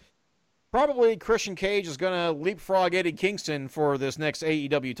means probably Christian Cage is going to leapfrog Eddie Kingston for this next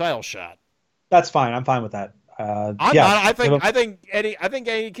AEW title shot. That's fine. I'm fine with that. I think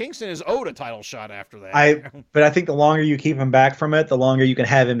Eddie Kingston is owed a title shot after that. But I think the longer you keep him back from it, the longer you can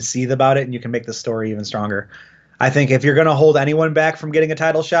have him seethe about it, and you can make the story even stronger. I think if you're going to hold anyone back from getting a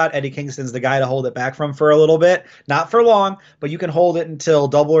title shot, Eddie Kingston's the guy to hold it back from for a little bit. Not for long, but you can hold it until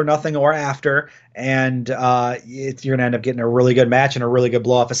Double or Nothing or after, and you're going to end up getting a really good match and a really good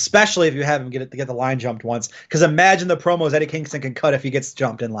blow-off, especially if you have him get the line jumped once. Because imagine the promos Eddie Kingston can cut if he gets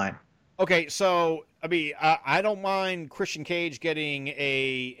jumped in line. Okay, so I mean, I don't mind Christian Cage getting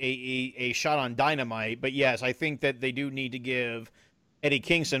a shot on Dynamite, but yes, I think that they do need to give Eddie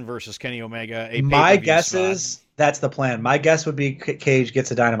Kingston versus Kenny Omega a My guess is that's the plan. My guess would be Cage gets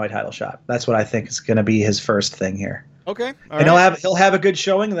a Dynamite title shot. That's what I think is going to be his first thing here. Okay, and he'll have a good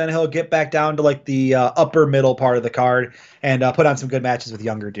showing, and then he'll get back down to like the upper middle part of the card and put on some good matches with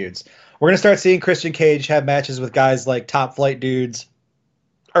younger dudes. We're going to start seeing Christian Cage have matches with guys like Top Flight dudes,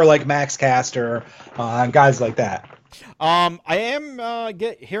 or like Max Caster, and guys like that. I am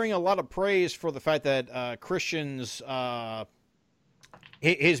hearing a lot of praise for the fact that Christian's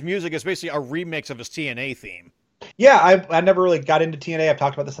his music is basically a remix of his TNA theme. Yeah, I never really got into TNA. I've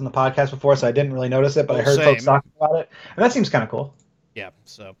talked about this on the podcast before, so I didn't really notice it, but I heard folks talking about it, and that seems kind of cool. Yeah,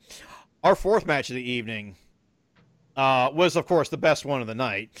 so our fourth match of the evening was, of course, the best one of the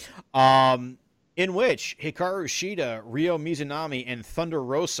night, in which Hikaru Shida, Ryo Mizunami, and Thunder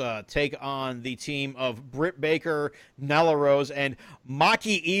Rosa take on the team of Britt Baker, Nyla Rose, and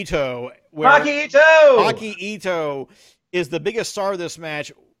Maki Ito. Maki Ito is the biggest star of this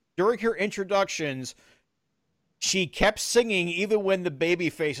match. During her introductions, she kept singing even when the baby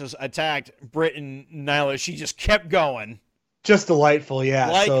faces attacked Britt and Nyla. She just kept going. Just delightful,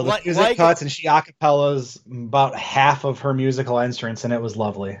 yeah. So the music cuts and she acapellas about half of her musical entrance, and it was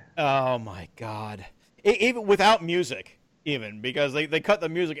lovely. Oh my God. Even without music, even, because they cut the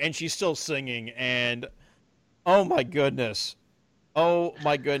music and she's still singing, and oh my goodness. Oh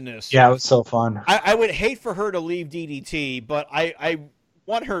my goodness. Yeah, it was so fun. I would hate for her to leave DDT, but I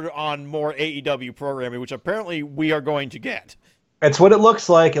want her on more AEW programming, which apparently we are going to get. It's what it looks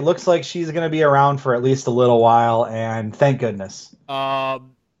like. It looks like she's going to be around for at least a little while, and thank goodness. Thunder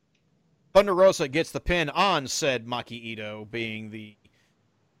Rosa gets the pin on said Maki Ito, being the...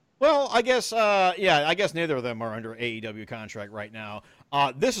 Well, I guess neither of them are under AEW contract right now.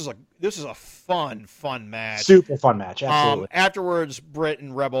 This is a fun match. Super fun match, absolutely. Afterwards, Britt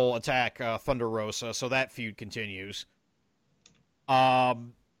and Rebel attack Thunder Rosa, so that feud continues.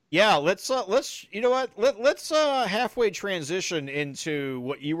 Yeah, let's you know what? Let's halfway transition into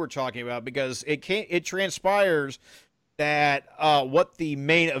what you were talking about, because it transpires that what the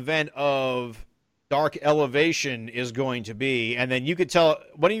main event of Dark Elevation is going to be, and then why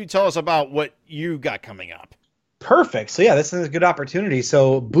don't you tell us about what you got coming up? Perfect. So yeah, this is a good opportunity.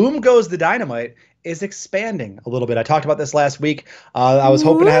 So Boom Goes the Dynamite is expanding a little bit. I talked about this last week. I was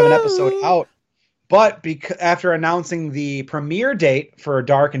hoping to have an episode out. But after announcing the premiere date for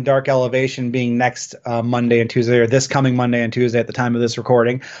Dark and Dark Elevation being next Monday and Tuesday, or this coming Monday and Tuesday at the time of this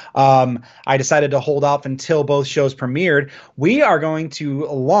recording, I decided to hold off until both shows premiered. We are going to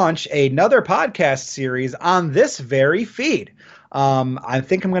launch another podcast series on this very feed. I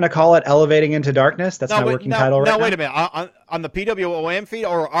think I'm going to call it Elevating into Darkness. That's my working title right now. Now, wait a minute. On the PWOM feed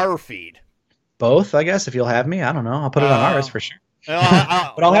or our feed? Both, I guess, if you'll have me. I don't know. I'll put it on ours for sure.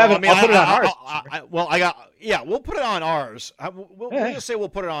 But I'll have it. I'll put it on ours. We'll put it on ours. We'll just say we'll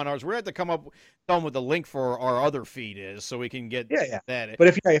put it on ours. We're going to have to come up with the link for our other feed is, so we can get that. But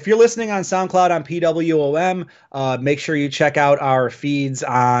if you're listening on SoundCloud on PWOM, make sure you check out our feeds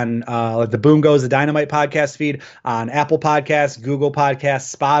on the Boom Goes the Dynamite podcast feed, on Apple Podcasts, Google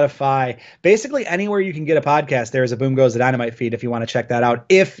Podcasts, Spotify, basically anywhere you can get a podcast. There is a Boom Goes the Dynamite feed if you want to check that out,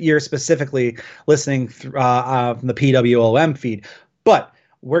 if you're specifically listening from the PWOM feed. But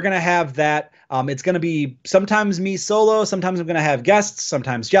we're going to have that. It's going to be sometimes me solo. Sometimes I'm going to have guests.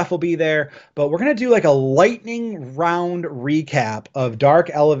 Sometimes Jeff will be there. But we're going to do like a lightning round recap of Dark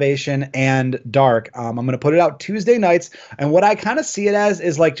Elevation and Dark. I'm going to put it out Tuesday nights. And what I kind of see it as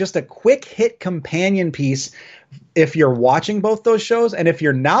is like just a quick hit companion piece if you're watching both those shows. And if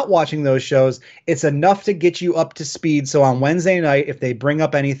you're not watching those shows, it's enough to get you up to speed. So on Wednesday night, if they bring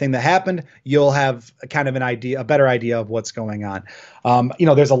up anything that happened, you'll have kind of a better idea of what's going on.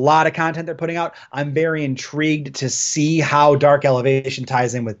 There's a lot of content they're putting out. I'm very intrigued to see how Dark Elevation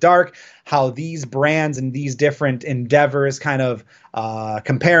ties in with Dark, how these brands and these different endeavors kind of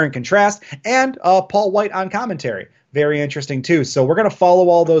compare and contrast, and Paul White on commentary. Very interesting too. So we're going to follow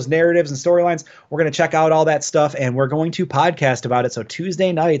all those narratives and storylines. We're going to check out all that stuff, and we're going to podcast about it. So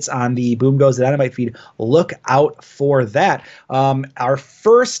Tuesday nights on the Boom Goes the Dynamite feed, look out for that. Our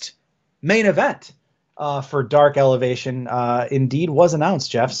first main event for Dark Elevation indeed was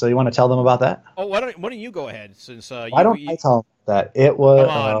announced, Jeff. So you want to tell them about that? Oh, why don't you go ahead? Since why don't I tell them that? It was.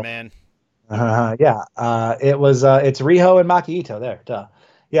 Come on, man. It was. It's Riho and Maki Ito there. Duh.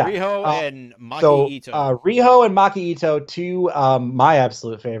 Yeah. Riho and Maki Ito. Riho and Maki Ito, two my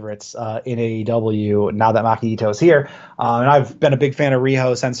absolute favorites in AEW now that Maki Ito is here. And I've been a big fan of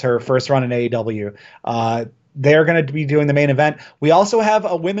Riho since her first run in AEW. They're going to be doing the main event. We also have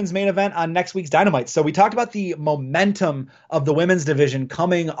a women's main event on next week's Dynamite. So we talked about the momentum of the women's division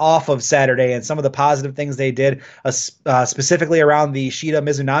coming off of Saturday and some of the positive things they did, specifically around the Shida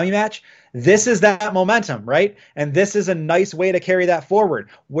Mizunami match. This is that momentum, right? And this is a nice way to carry that forward.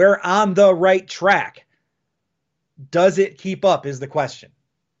 We're on the right track. Does it keep up is the question.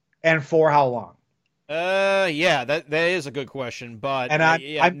 And for how long? That is a good question. But and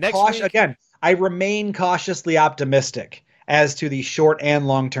I'm cautious again. I remain cautiously optimistic as to the short and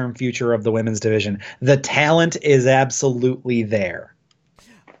long-term future of the women's division. The talent is absolutely there.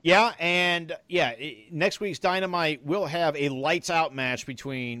 Yeah, and next week's Dynamite will have a lights-out match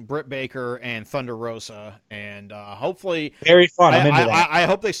between Britt Baker and Thunder Rosa, and hopefully... Very fun, I'm into that. I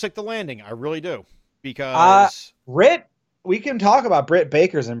hope they stick the landing, I really do, because... Britt we can talk about Britt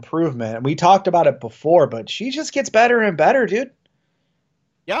Baker's improvement. We talked about it before, but she just gets better and better, dude.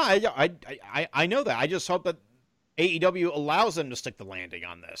 Yeah, I know that. I just hope that AEW allows them to stick the landing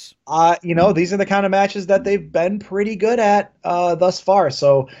on this. These are the kind of matches that they've been pretty good at thus far.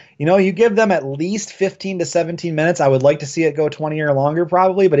 So, you give them at least 15 to 17 minutes. I would like to see it go 20 or longer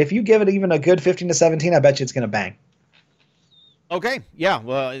probably, but if you give it even a good 15 to 17, I bet you it's going to bang. Okay, yeah,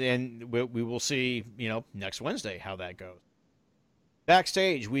 well, and we will see, next Wednesday how that goes.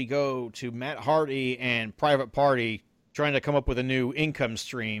 Backstage, we go to Matt Hardy and Private Party trying to come up with a new income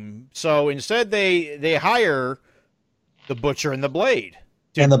stream. So instead they hire the Butcher and the Blade.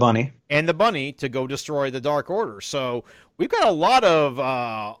 And the Bunny. And the Bunny to go destroy the Dark Order. So we've got a lot of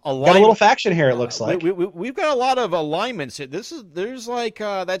got a little faction here, it looks like. We've got a lot of alignments. There's like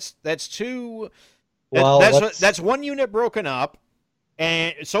that's two. Well, that's one unit broken up,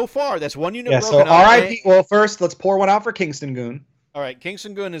 and so far that's one unit broken so up. R.I.P. Well, first let's pour one out for Kingston Goon. All right,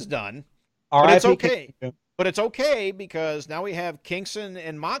 Kingston Goon is done. R.I.P. But it's okay. But it's okay because now we have Kingston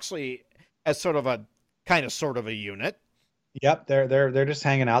and Moxley as sort of a unit. Yep, they're just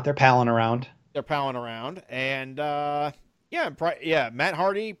hanging out. They're palling around. And Matt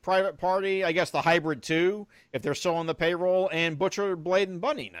Hardy, Private Party, I guess the Hybrid 2, if they're still on the payroll, and Butcher, Blade, and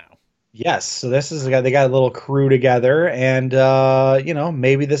Bunny now. Yes, so they got a little crew together, and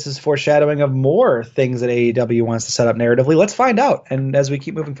maybe this is foreshadowing of more things that AEW wants to set up narratively. Let's find out, and as we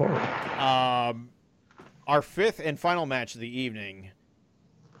keep moving forward. Our fifth and final match of the evening,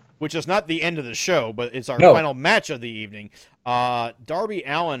 which is not the end of the show, but it's our final match of the evening. Darby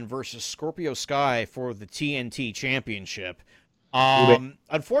Allin versus Scorpio Sky for the TNT Championship.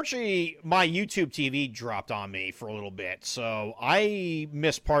 Unfortunately, my YouTube TV dropped on me for a little bit, so I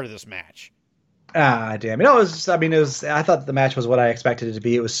missed part of this match. Ah, damn. I thought the match was what I expected it to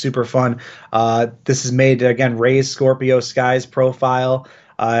be. It was super fun. This is made to, again, raise Scorpio Sky's profile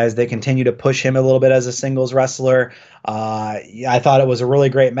as they continue to push him a little bit as a singles wrestler. I thought it was a really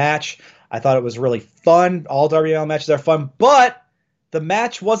great match. I thought it was really fun. All Darby Allin matches are fun, but the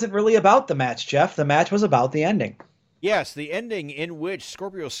match wasn't really about the match, Jeff. The match was about the ending. Yes, the ending in which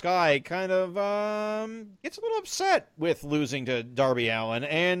Scorpio Sky kind of gets a little upset with losing to Darby Allin,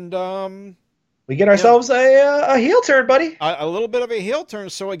 and we get ourselves a heel turn, buddy. A little bit of a heel turn.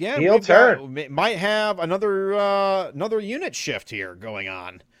 So again, might have another unit shift here going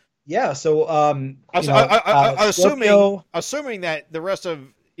on. Yeah. So assuming that the rest of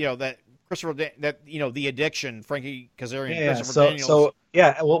that Christopher the Addiction, Frankie Kazarian, Christopher Daniels. So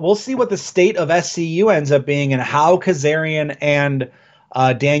we'll see what the state of SCU ends up being and how Kazarian and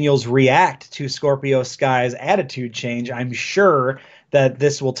Daniels react to Scorpio Sky's attitude change. I'm sure that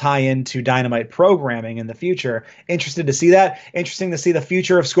this will tie into Dynamite programming in the future. Interested to see that. Interesting to see the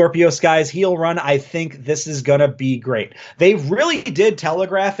future of Scorpio Sky's heel run. I think this is going to be great. They really did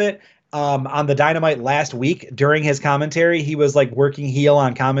telegraph it on the Dynamite last week during his commentary. He was like working heel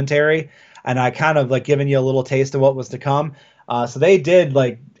on commentary, and I kind of like giving you a little taste of what was to come. So they did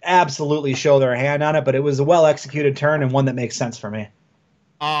like absolutely show their hand on it, but it was a well-executed turn and one that makes sense for me.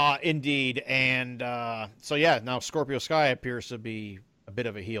 Indeed. And now Scorpio Sky appears to be a bit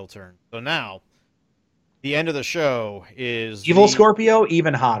of a heel turn. So now the end of the show is Evil Scorpio,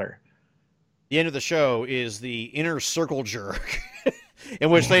 even hotter. The end of the show is the Inner Circle Jerk, in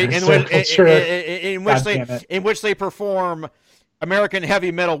which they perform American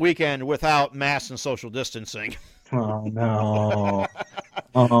Heavy Metal Weekend without masks and social distancing. Oh no.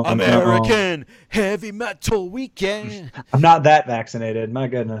 American Heavy Metal Weekend. I'm not that vaccinated. My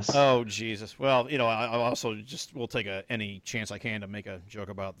goodness. Oh Jesus. Well, I also will take any chance I can to make a joke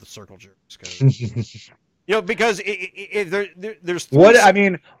about the circle jerks, because there's what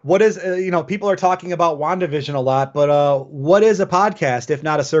is people are talking about WandaVision a lot, but what is a podcast if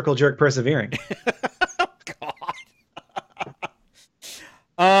not a circle jerk persevering? God.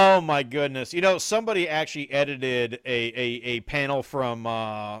 Oh my goodness! Somebody actually edited a panel from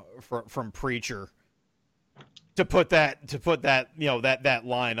Preacher to put that that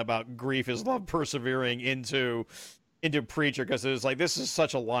line about grief is love persevering into Preacher, because it was like, this is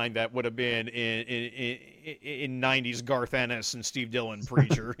such a line that would have been in 90s Garth Ennis and Steve Dillon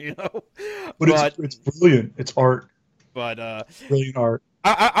Preacher, But it's brilliant. It's art. But brilliant art.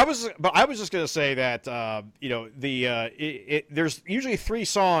 I was just gonna say that there's usually three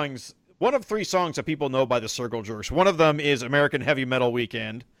songs. One of three songs that people know by the Circle Jerks. One of them is American Heavy Metal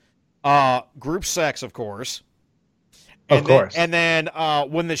Weekend, Group Sex, of course. And then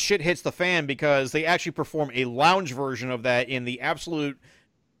When the Shit Hits the Fan, because they actually perform a lounge version of that in the absolute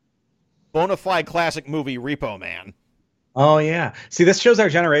bona fide classic movie Repo Man. Oh yeah. See, this shows our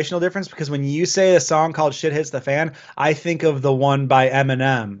generational difference because when you say a song called "Shit Hits the Fan," I think of the one by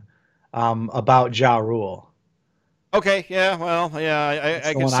Eminem, about Ja Rule. Okay, yeah, well, yeah, That's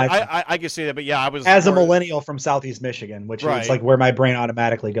I the can one see, I think. I can see that, but yeah, I was As a more millennial from Southeast Michigan, which is right, like where my brain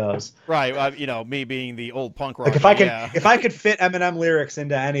automatically goes. right. Me being the old punk Like rocker, yeah. if I could fit Eminem lyrics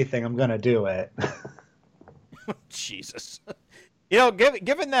into anything, I'm gonna do it. Jesus.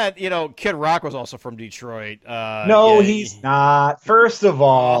 Given that Kid Rock was also from Detroit, No, yeah. he's not. First of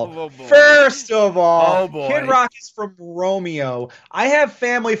all, Oh boy. Oh Kid boy. Rock is from Romeo. I have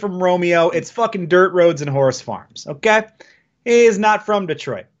family from Romeo. It's fucking dirt roads and horse farms. Okay, he is not from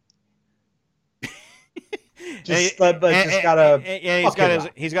Detroit. Just gotta. And Fuck Kid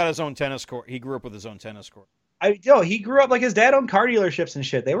Rock. he's got his own tennis court. He grew up with his own tennis court. He grew up like his dad owned car dealerships and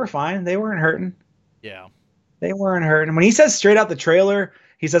shit. They were fine. They weren't hurting. Yeah. They weren't hurting. When he says straight out the trailer,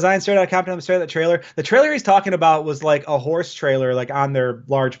 he says, I ain't straight out of Compton, I'm straight out the trailer. The trailer he's talking about was like a horse trailer, like on their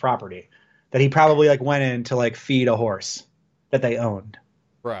large property that he probably like went in to like feed a horse that they owned.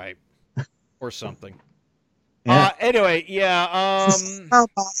 Right. Or something. Yeah. Anyway, yeah. Somehow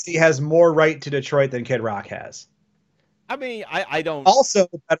Posse has more right to Detroit than Kid Rock has. I mean, I don't. Also,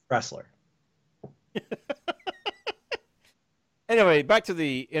 a better wrestler. Anyway, back to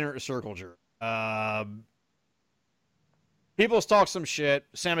the inner circle jerk. People talk some shit.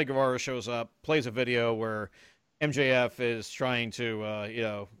 Sammy Guevara shows up, plays a video where MJF is trying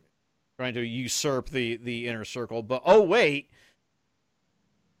to, trying to usurp the inner circle. But oh wait,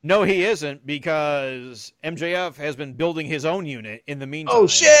 no, he isn't, because MJF has been building his own unit in the meantime. Oh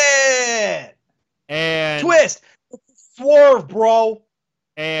shit! And Twist, swerve, bro.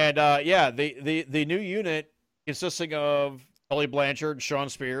 And the new unit consisting of Tully Blanchard, Sean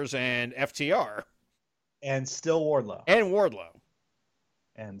Spears, and FTR. And still Wardlow.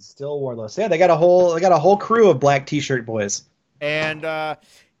 So yeah, they got a whole crew of black t-shirt boys. And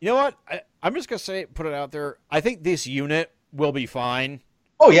you know what? I'm just gonna put it out there. I think this unit will be fine.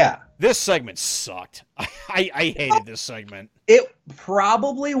 Oh yeah. This segment sucked. I hated this segment. It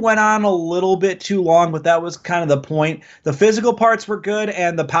probably went on a little bit too long, but that was kind of the point. The physical parts were good,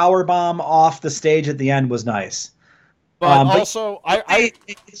 and the power bomb off the stage at the end was nice. But also,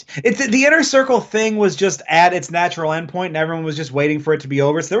 it's the inner circle thing was just at its natural endpoint, and everyone was just waiting for it to be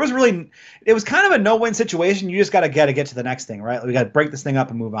over. So it was kind of a no-win situation. You just got to get to the next thing, right? We got to break this thing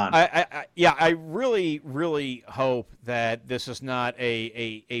up and move on. I really, really hope that this is not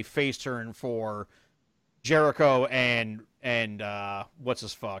a face turn for Jericho and what's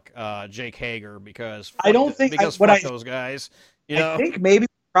his fuck, Jake Hager, because I don't think fuck those guys. I think maybe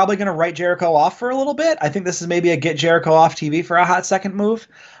probably going to write Jericho off for a little bit. I think this is maybe a get Jericho off TV for a hot second move.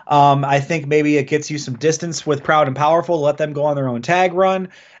 I think maybe it gets you some distance with Proud and Powerful to let them go on their own tag run.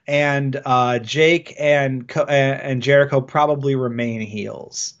 And Jake and Jericho probably remain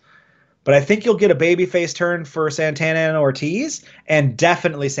heels. But I think you'll get a babyface turn for Santana and Ortiz, and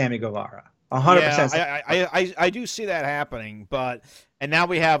definitely Sammy Guevara. 100%. Yeah, I do see that happening, and now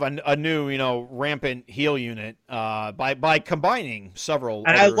we have a new, rampant heel unit by combining several.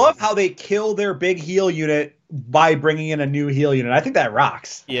 And I love how they kill their big heel unit by bringing in a new heel unit. I think that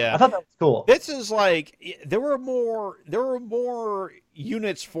rocks. Yeah, I thought that was cool. This is like there were more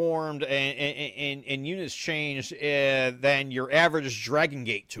units formed and units changed than your average Dragon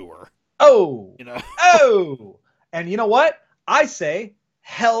Gate tour. Oh, and you know what? I say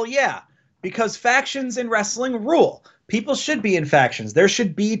hell yeah. Because factions in wrestling rule. People should be in factions. There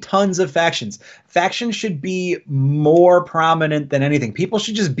should be tons of factions. Factions should be more prominent than anything. People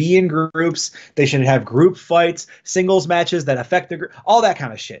should just be in groups. They should have group fights, singles matches that affect the group, all that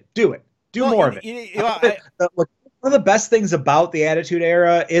kind of shit. Do it. Do more of it. One of the best things about the Attitude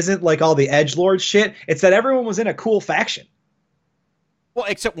Era isn't like all the edgelord shit. It's that everyone was in a cool faction. Well,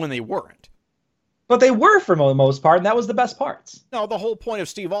 except when they weren't. But they were for the most part, and that was the best parts. No, the whole point of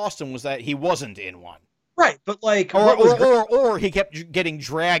Steve Austin was that he wasn't in one. Right, but like... Or he kept getting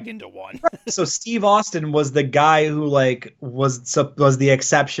dragged into one. Right. So Steve Austin was the guy who like was the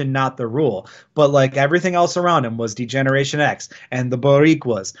exception, not the rule. But like everything else around him was Degeneration X and the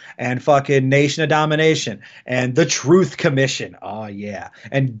Boricuas and fucking Nation of Domination and the Truth Commission. Oh, yeah.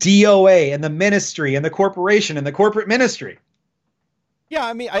 And DOA and the Ministry and the Corporation and the Corporate Ministry. Yeah,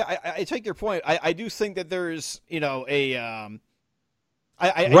 I mean, I take your point. I do think that there's,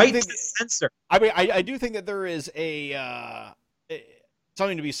 censor. I mean, I do think that there is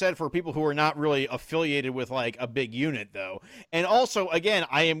something to be said for people who are not really affiliated with like a big unit, though. And also, again,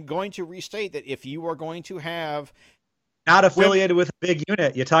 I am going to restate that if you are going to have Not affiliated with a big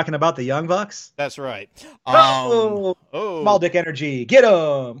unit. You're talking about the Young Bucks? That's right. Oh, small Oh, dick energy. Get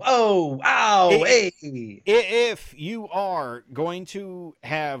him. Oh, ow, I- hey. if you are going to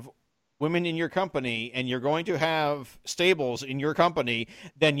have women in your company and you're going to have stables in your company,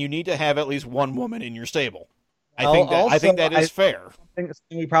 then you need to have at least one woman in your stable. I think that is fair. Something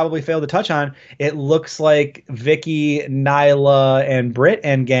we probably failed to touch on. It looks like Vicky, Nyla, and Britt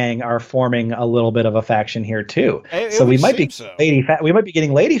and gang are forming a little bit of a faction here too. It So we would might be seem so. we might be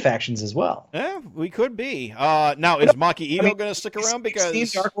getting lady factions as well. Yeah, we could be. Now, is Maki Ito going to stick around? We've seen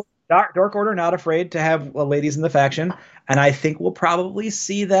Because Dark Order not afraid to have ladies in the faction, and I think we'll probably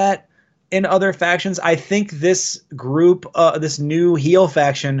see that in other factions. I think this group, this new heel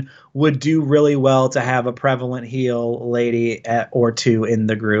faction, would do really well to have a prevalent heel lady or two in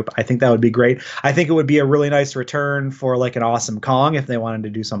the group. I think that would be great. I think it would be a really nice return for like an Awesome Kong if they wanted to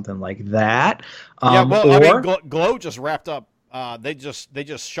do something like that. yeah, well, I Or mean, Glow just wrapped up. They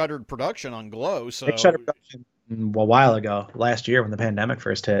just shuttered production on Glow, so they shut it down a while ago, last year when the pandemic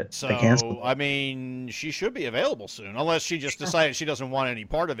first hit. They canceled. I mean, she should be available soon, unless she just decided she doesn't want any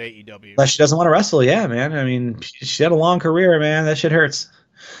part of AEW. Unless she doesn't want to wrestle, yeah, man. I mean, she had a long career, man. That shit hurts.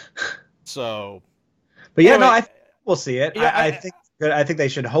 So, But yeah, anyway, no, we'll see it. Yeah, I think good. I think they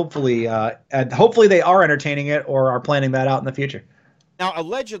should hopefully, and hopefully they are entertaining it or are planning that out in the future. now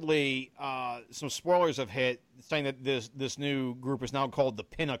allegedly, some spoilers have hit saying that this new group is now called the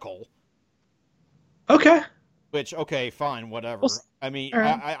Pinnacle. Okay. Which, okay, fine, whatever. We'll see. I mean, All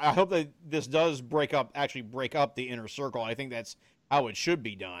right. I hope that this does actually break up the inner circle. I think that's how it should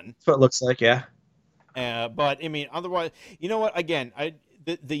be done. That's what it looks like, yeah. But I mean, otherwise, you know what? Again,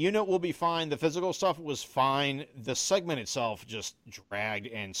 the unit will be fine. The physical stuff was fine. The segment itself just dragged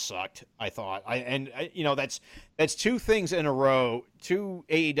and sucked. I thought. You know, that's two things in a row, two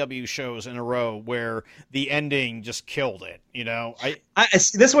AEW shows in a row where the ending just killed it. You know, I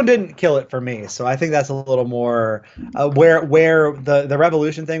see, this one didn't kill it for me, so I think that's a little more where the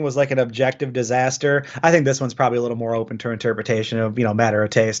Revolution thing was like an objective disaster. I think this one's probably a little more open to interpretation of matter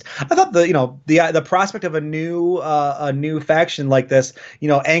of taste. I thought the prospect of a new faction like this,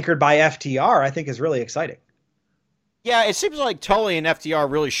 anchored by FTR, I think is really exciting. Yeah, it seems like Tully and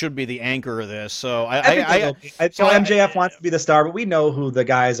FTR really should be the anchor of this. So So MJF wants to be the star, but we know who the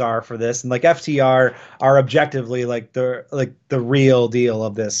guys are for this, and like FTR are objectively like the real deal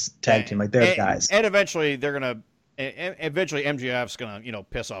of this tag team. Like they're the guys. And eventually MJF's gonna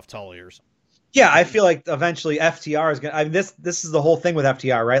piss off Tully or something. Yeah, I feel like eventually FTR is gonna. I mean, this is the whole thing with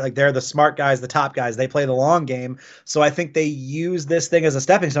FTR, right? Like they're the smart guys, the top guys. They play the long game, so I think they use this thing as a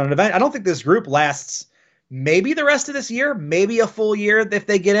stepping stone. And I don't think this group lasts. Maybe the rest of this year, maybe a full year if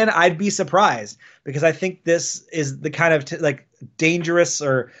they get in. I'd be surprised because I think this is the kind of dangerous,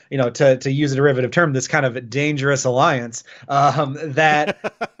 or to use a derivative term, this kind of dangerous alliance that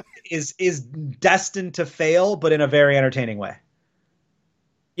is destined to fail, but in a very entertaining way.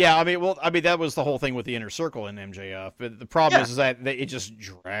 Yeah, I mean, that was the whole thing with the inner circle in MJF. But the problem is that it just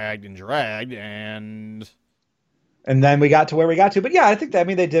dragged and dragged, and then we got to where we got to. But yeah, I think that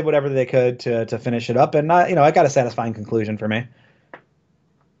they did whatever they could to finish it up, and I got a satisfying conclusion for me.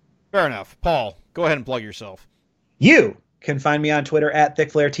 Fair enough. Paul, go ahead and plug yourself. You can find me on Twitter at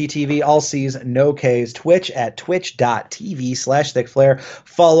ThickFlareTTV, all C's, no K's, Twitch at twitch.tv/ThickFlare.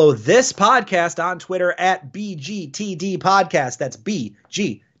 Follow this podcast on Twitter at BGTD Podcast. That's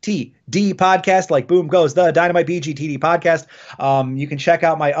BGTD Podcast, like Boom Goes the Dynamite, BGTD Podcast. You can check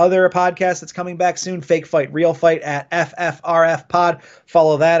out my other podcast that's coming back soon, Fake Fight, Real Fight, at FFRF Pod.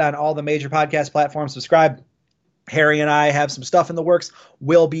 Follow that on all the major podcast platforms. Subscribe. Harry and I have some stuff in the works.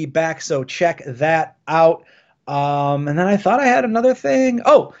 We'll be back, so check that out. And then I thought I had another thing.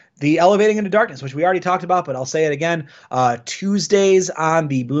 Oh, the Elevating into Darkness, which we already talked about, but I'll say it again. Tuesdays on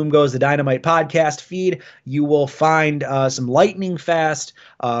the Boom Goes the Dynamite podcast feed, you will find some lightning fast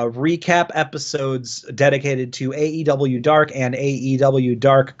recap episodes dedicated to AEW Dark and AEW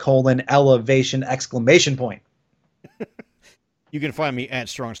Dark : Elevation ! You can find me at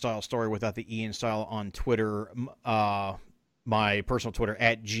Strong Style Story without the E in style on Twitter. My personal Twitter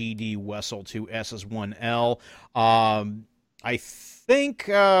at GD Wessel, 2 S's 1 L. I think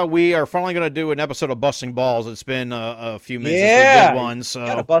we are finally going to do an episode of Busting Balls. It's been a few minutes since we did one. So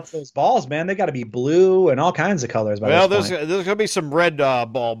gotta bust those balls, man. They got to be blue and all kinds of colors. There's going to be some red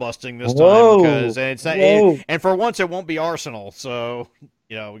ball busting this time because it's not. And for once, it won't be Arsenal. So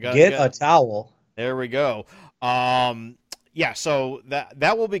we got get a towel. There we go. Yeah, so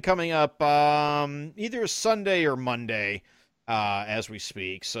that will be coming up either Sunday or Monday as we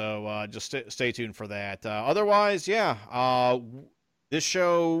speak. So just stay tuned for that. Otherwise, this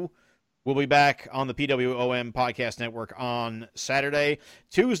show We'll be back on the PWOM Podcast Network on Saturday.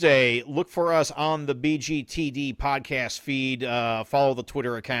 Tuesday, look for us on the BGTD podcast feed. Follow the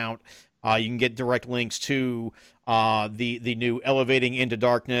Twitter account. You can get direct links to the new Elevating into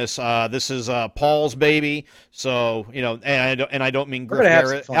Darkness. This is Paul's baby, so and I don't mean Griff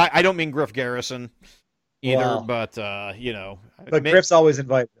Garrison. I don't mean Griff Garrison either, Wow. but But Griff's always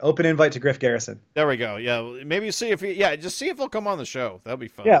invited. Open invite to Griff Garrison. There we go. Yeah, maybe see if just see if he'll come on the show. That'll be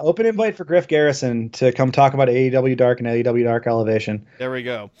fun. Yeah, open invite for Griff Garrison to come talk about AEW Dark and AEW Dark Elevation. There we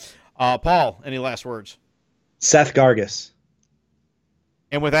go. Paul, any last words? Seth Gargis.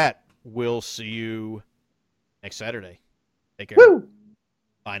 And with that, we'll see you next Saturday. Take care. Woo!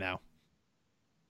 Bye now.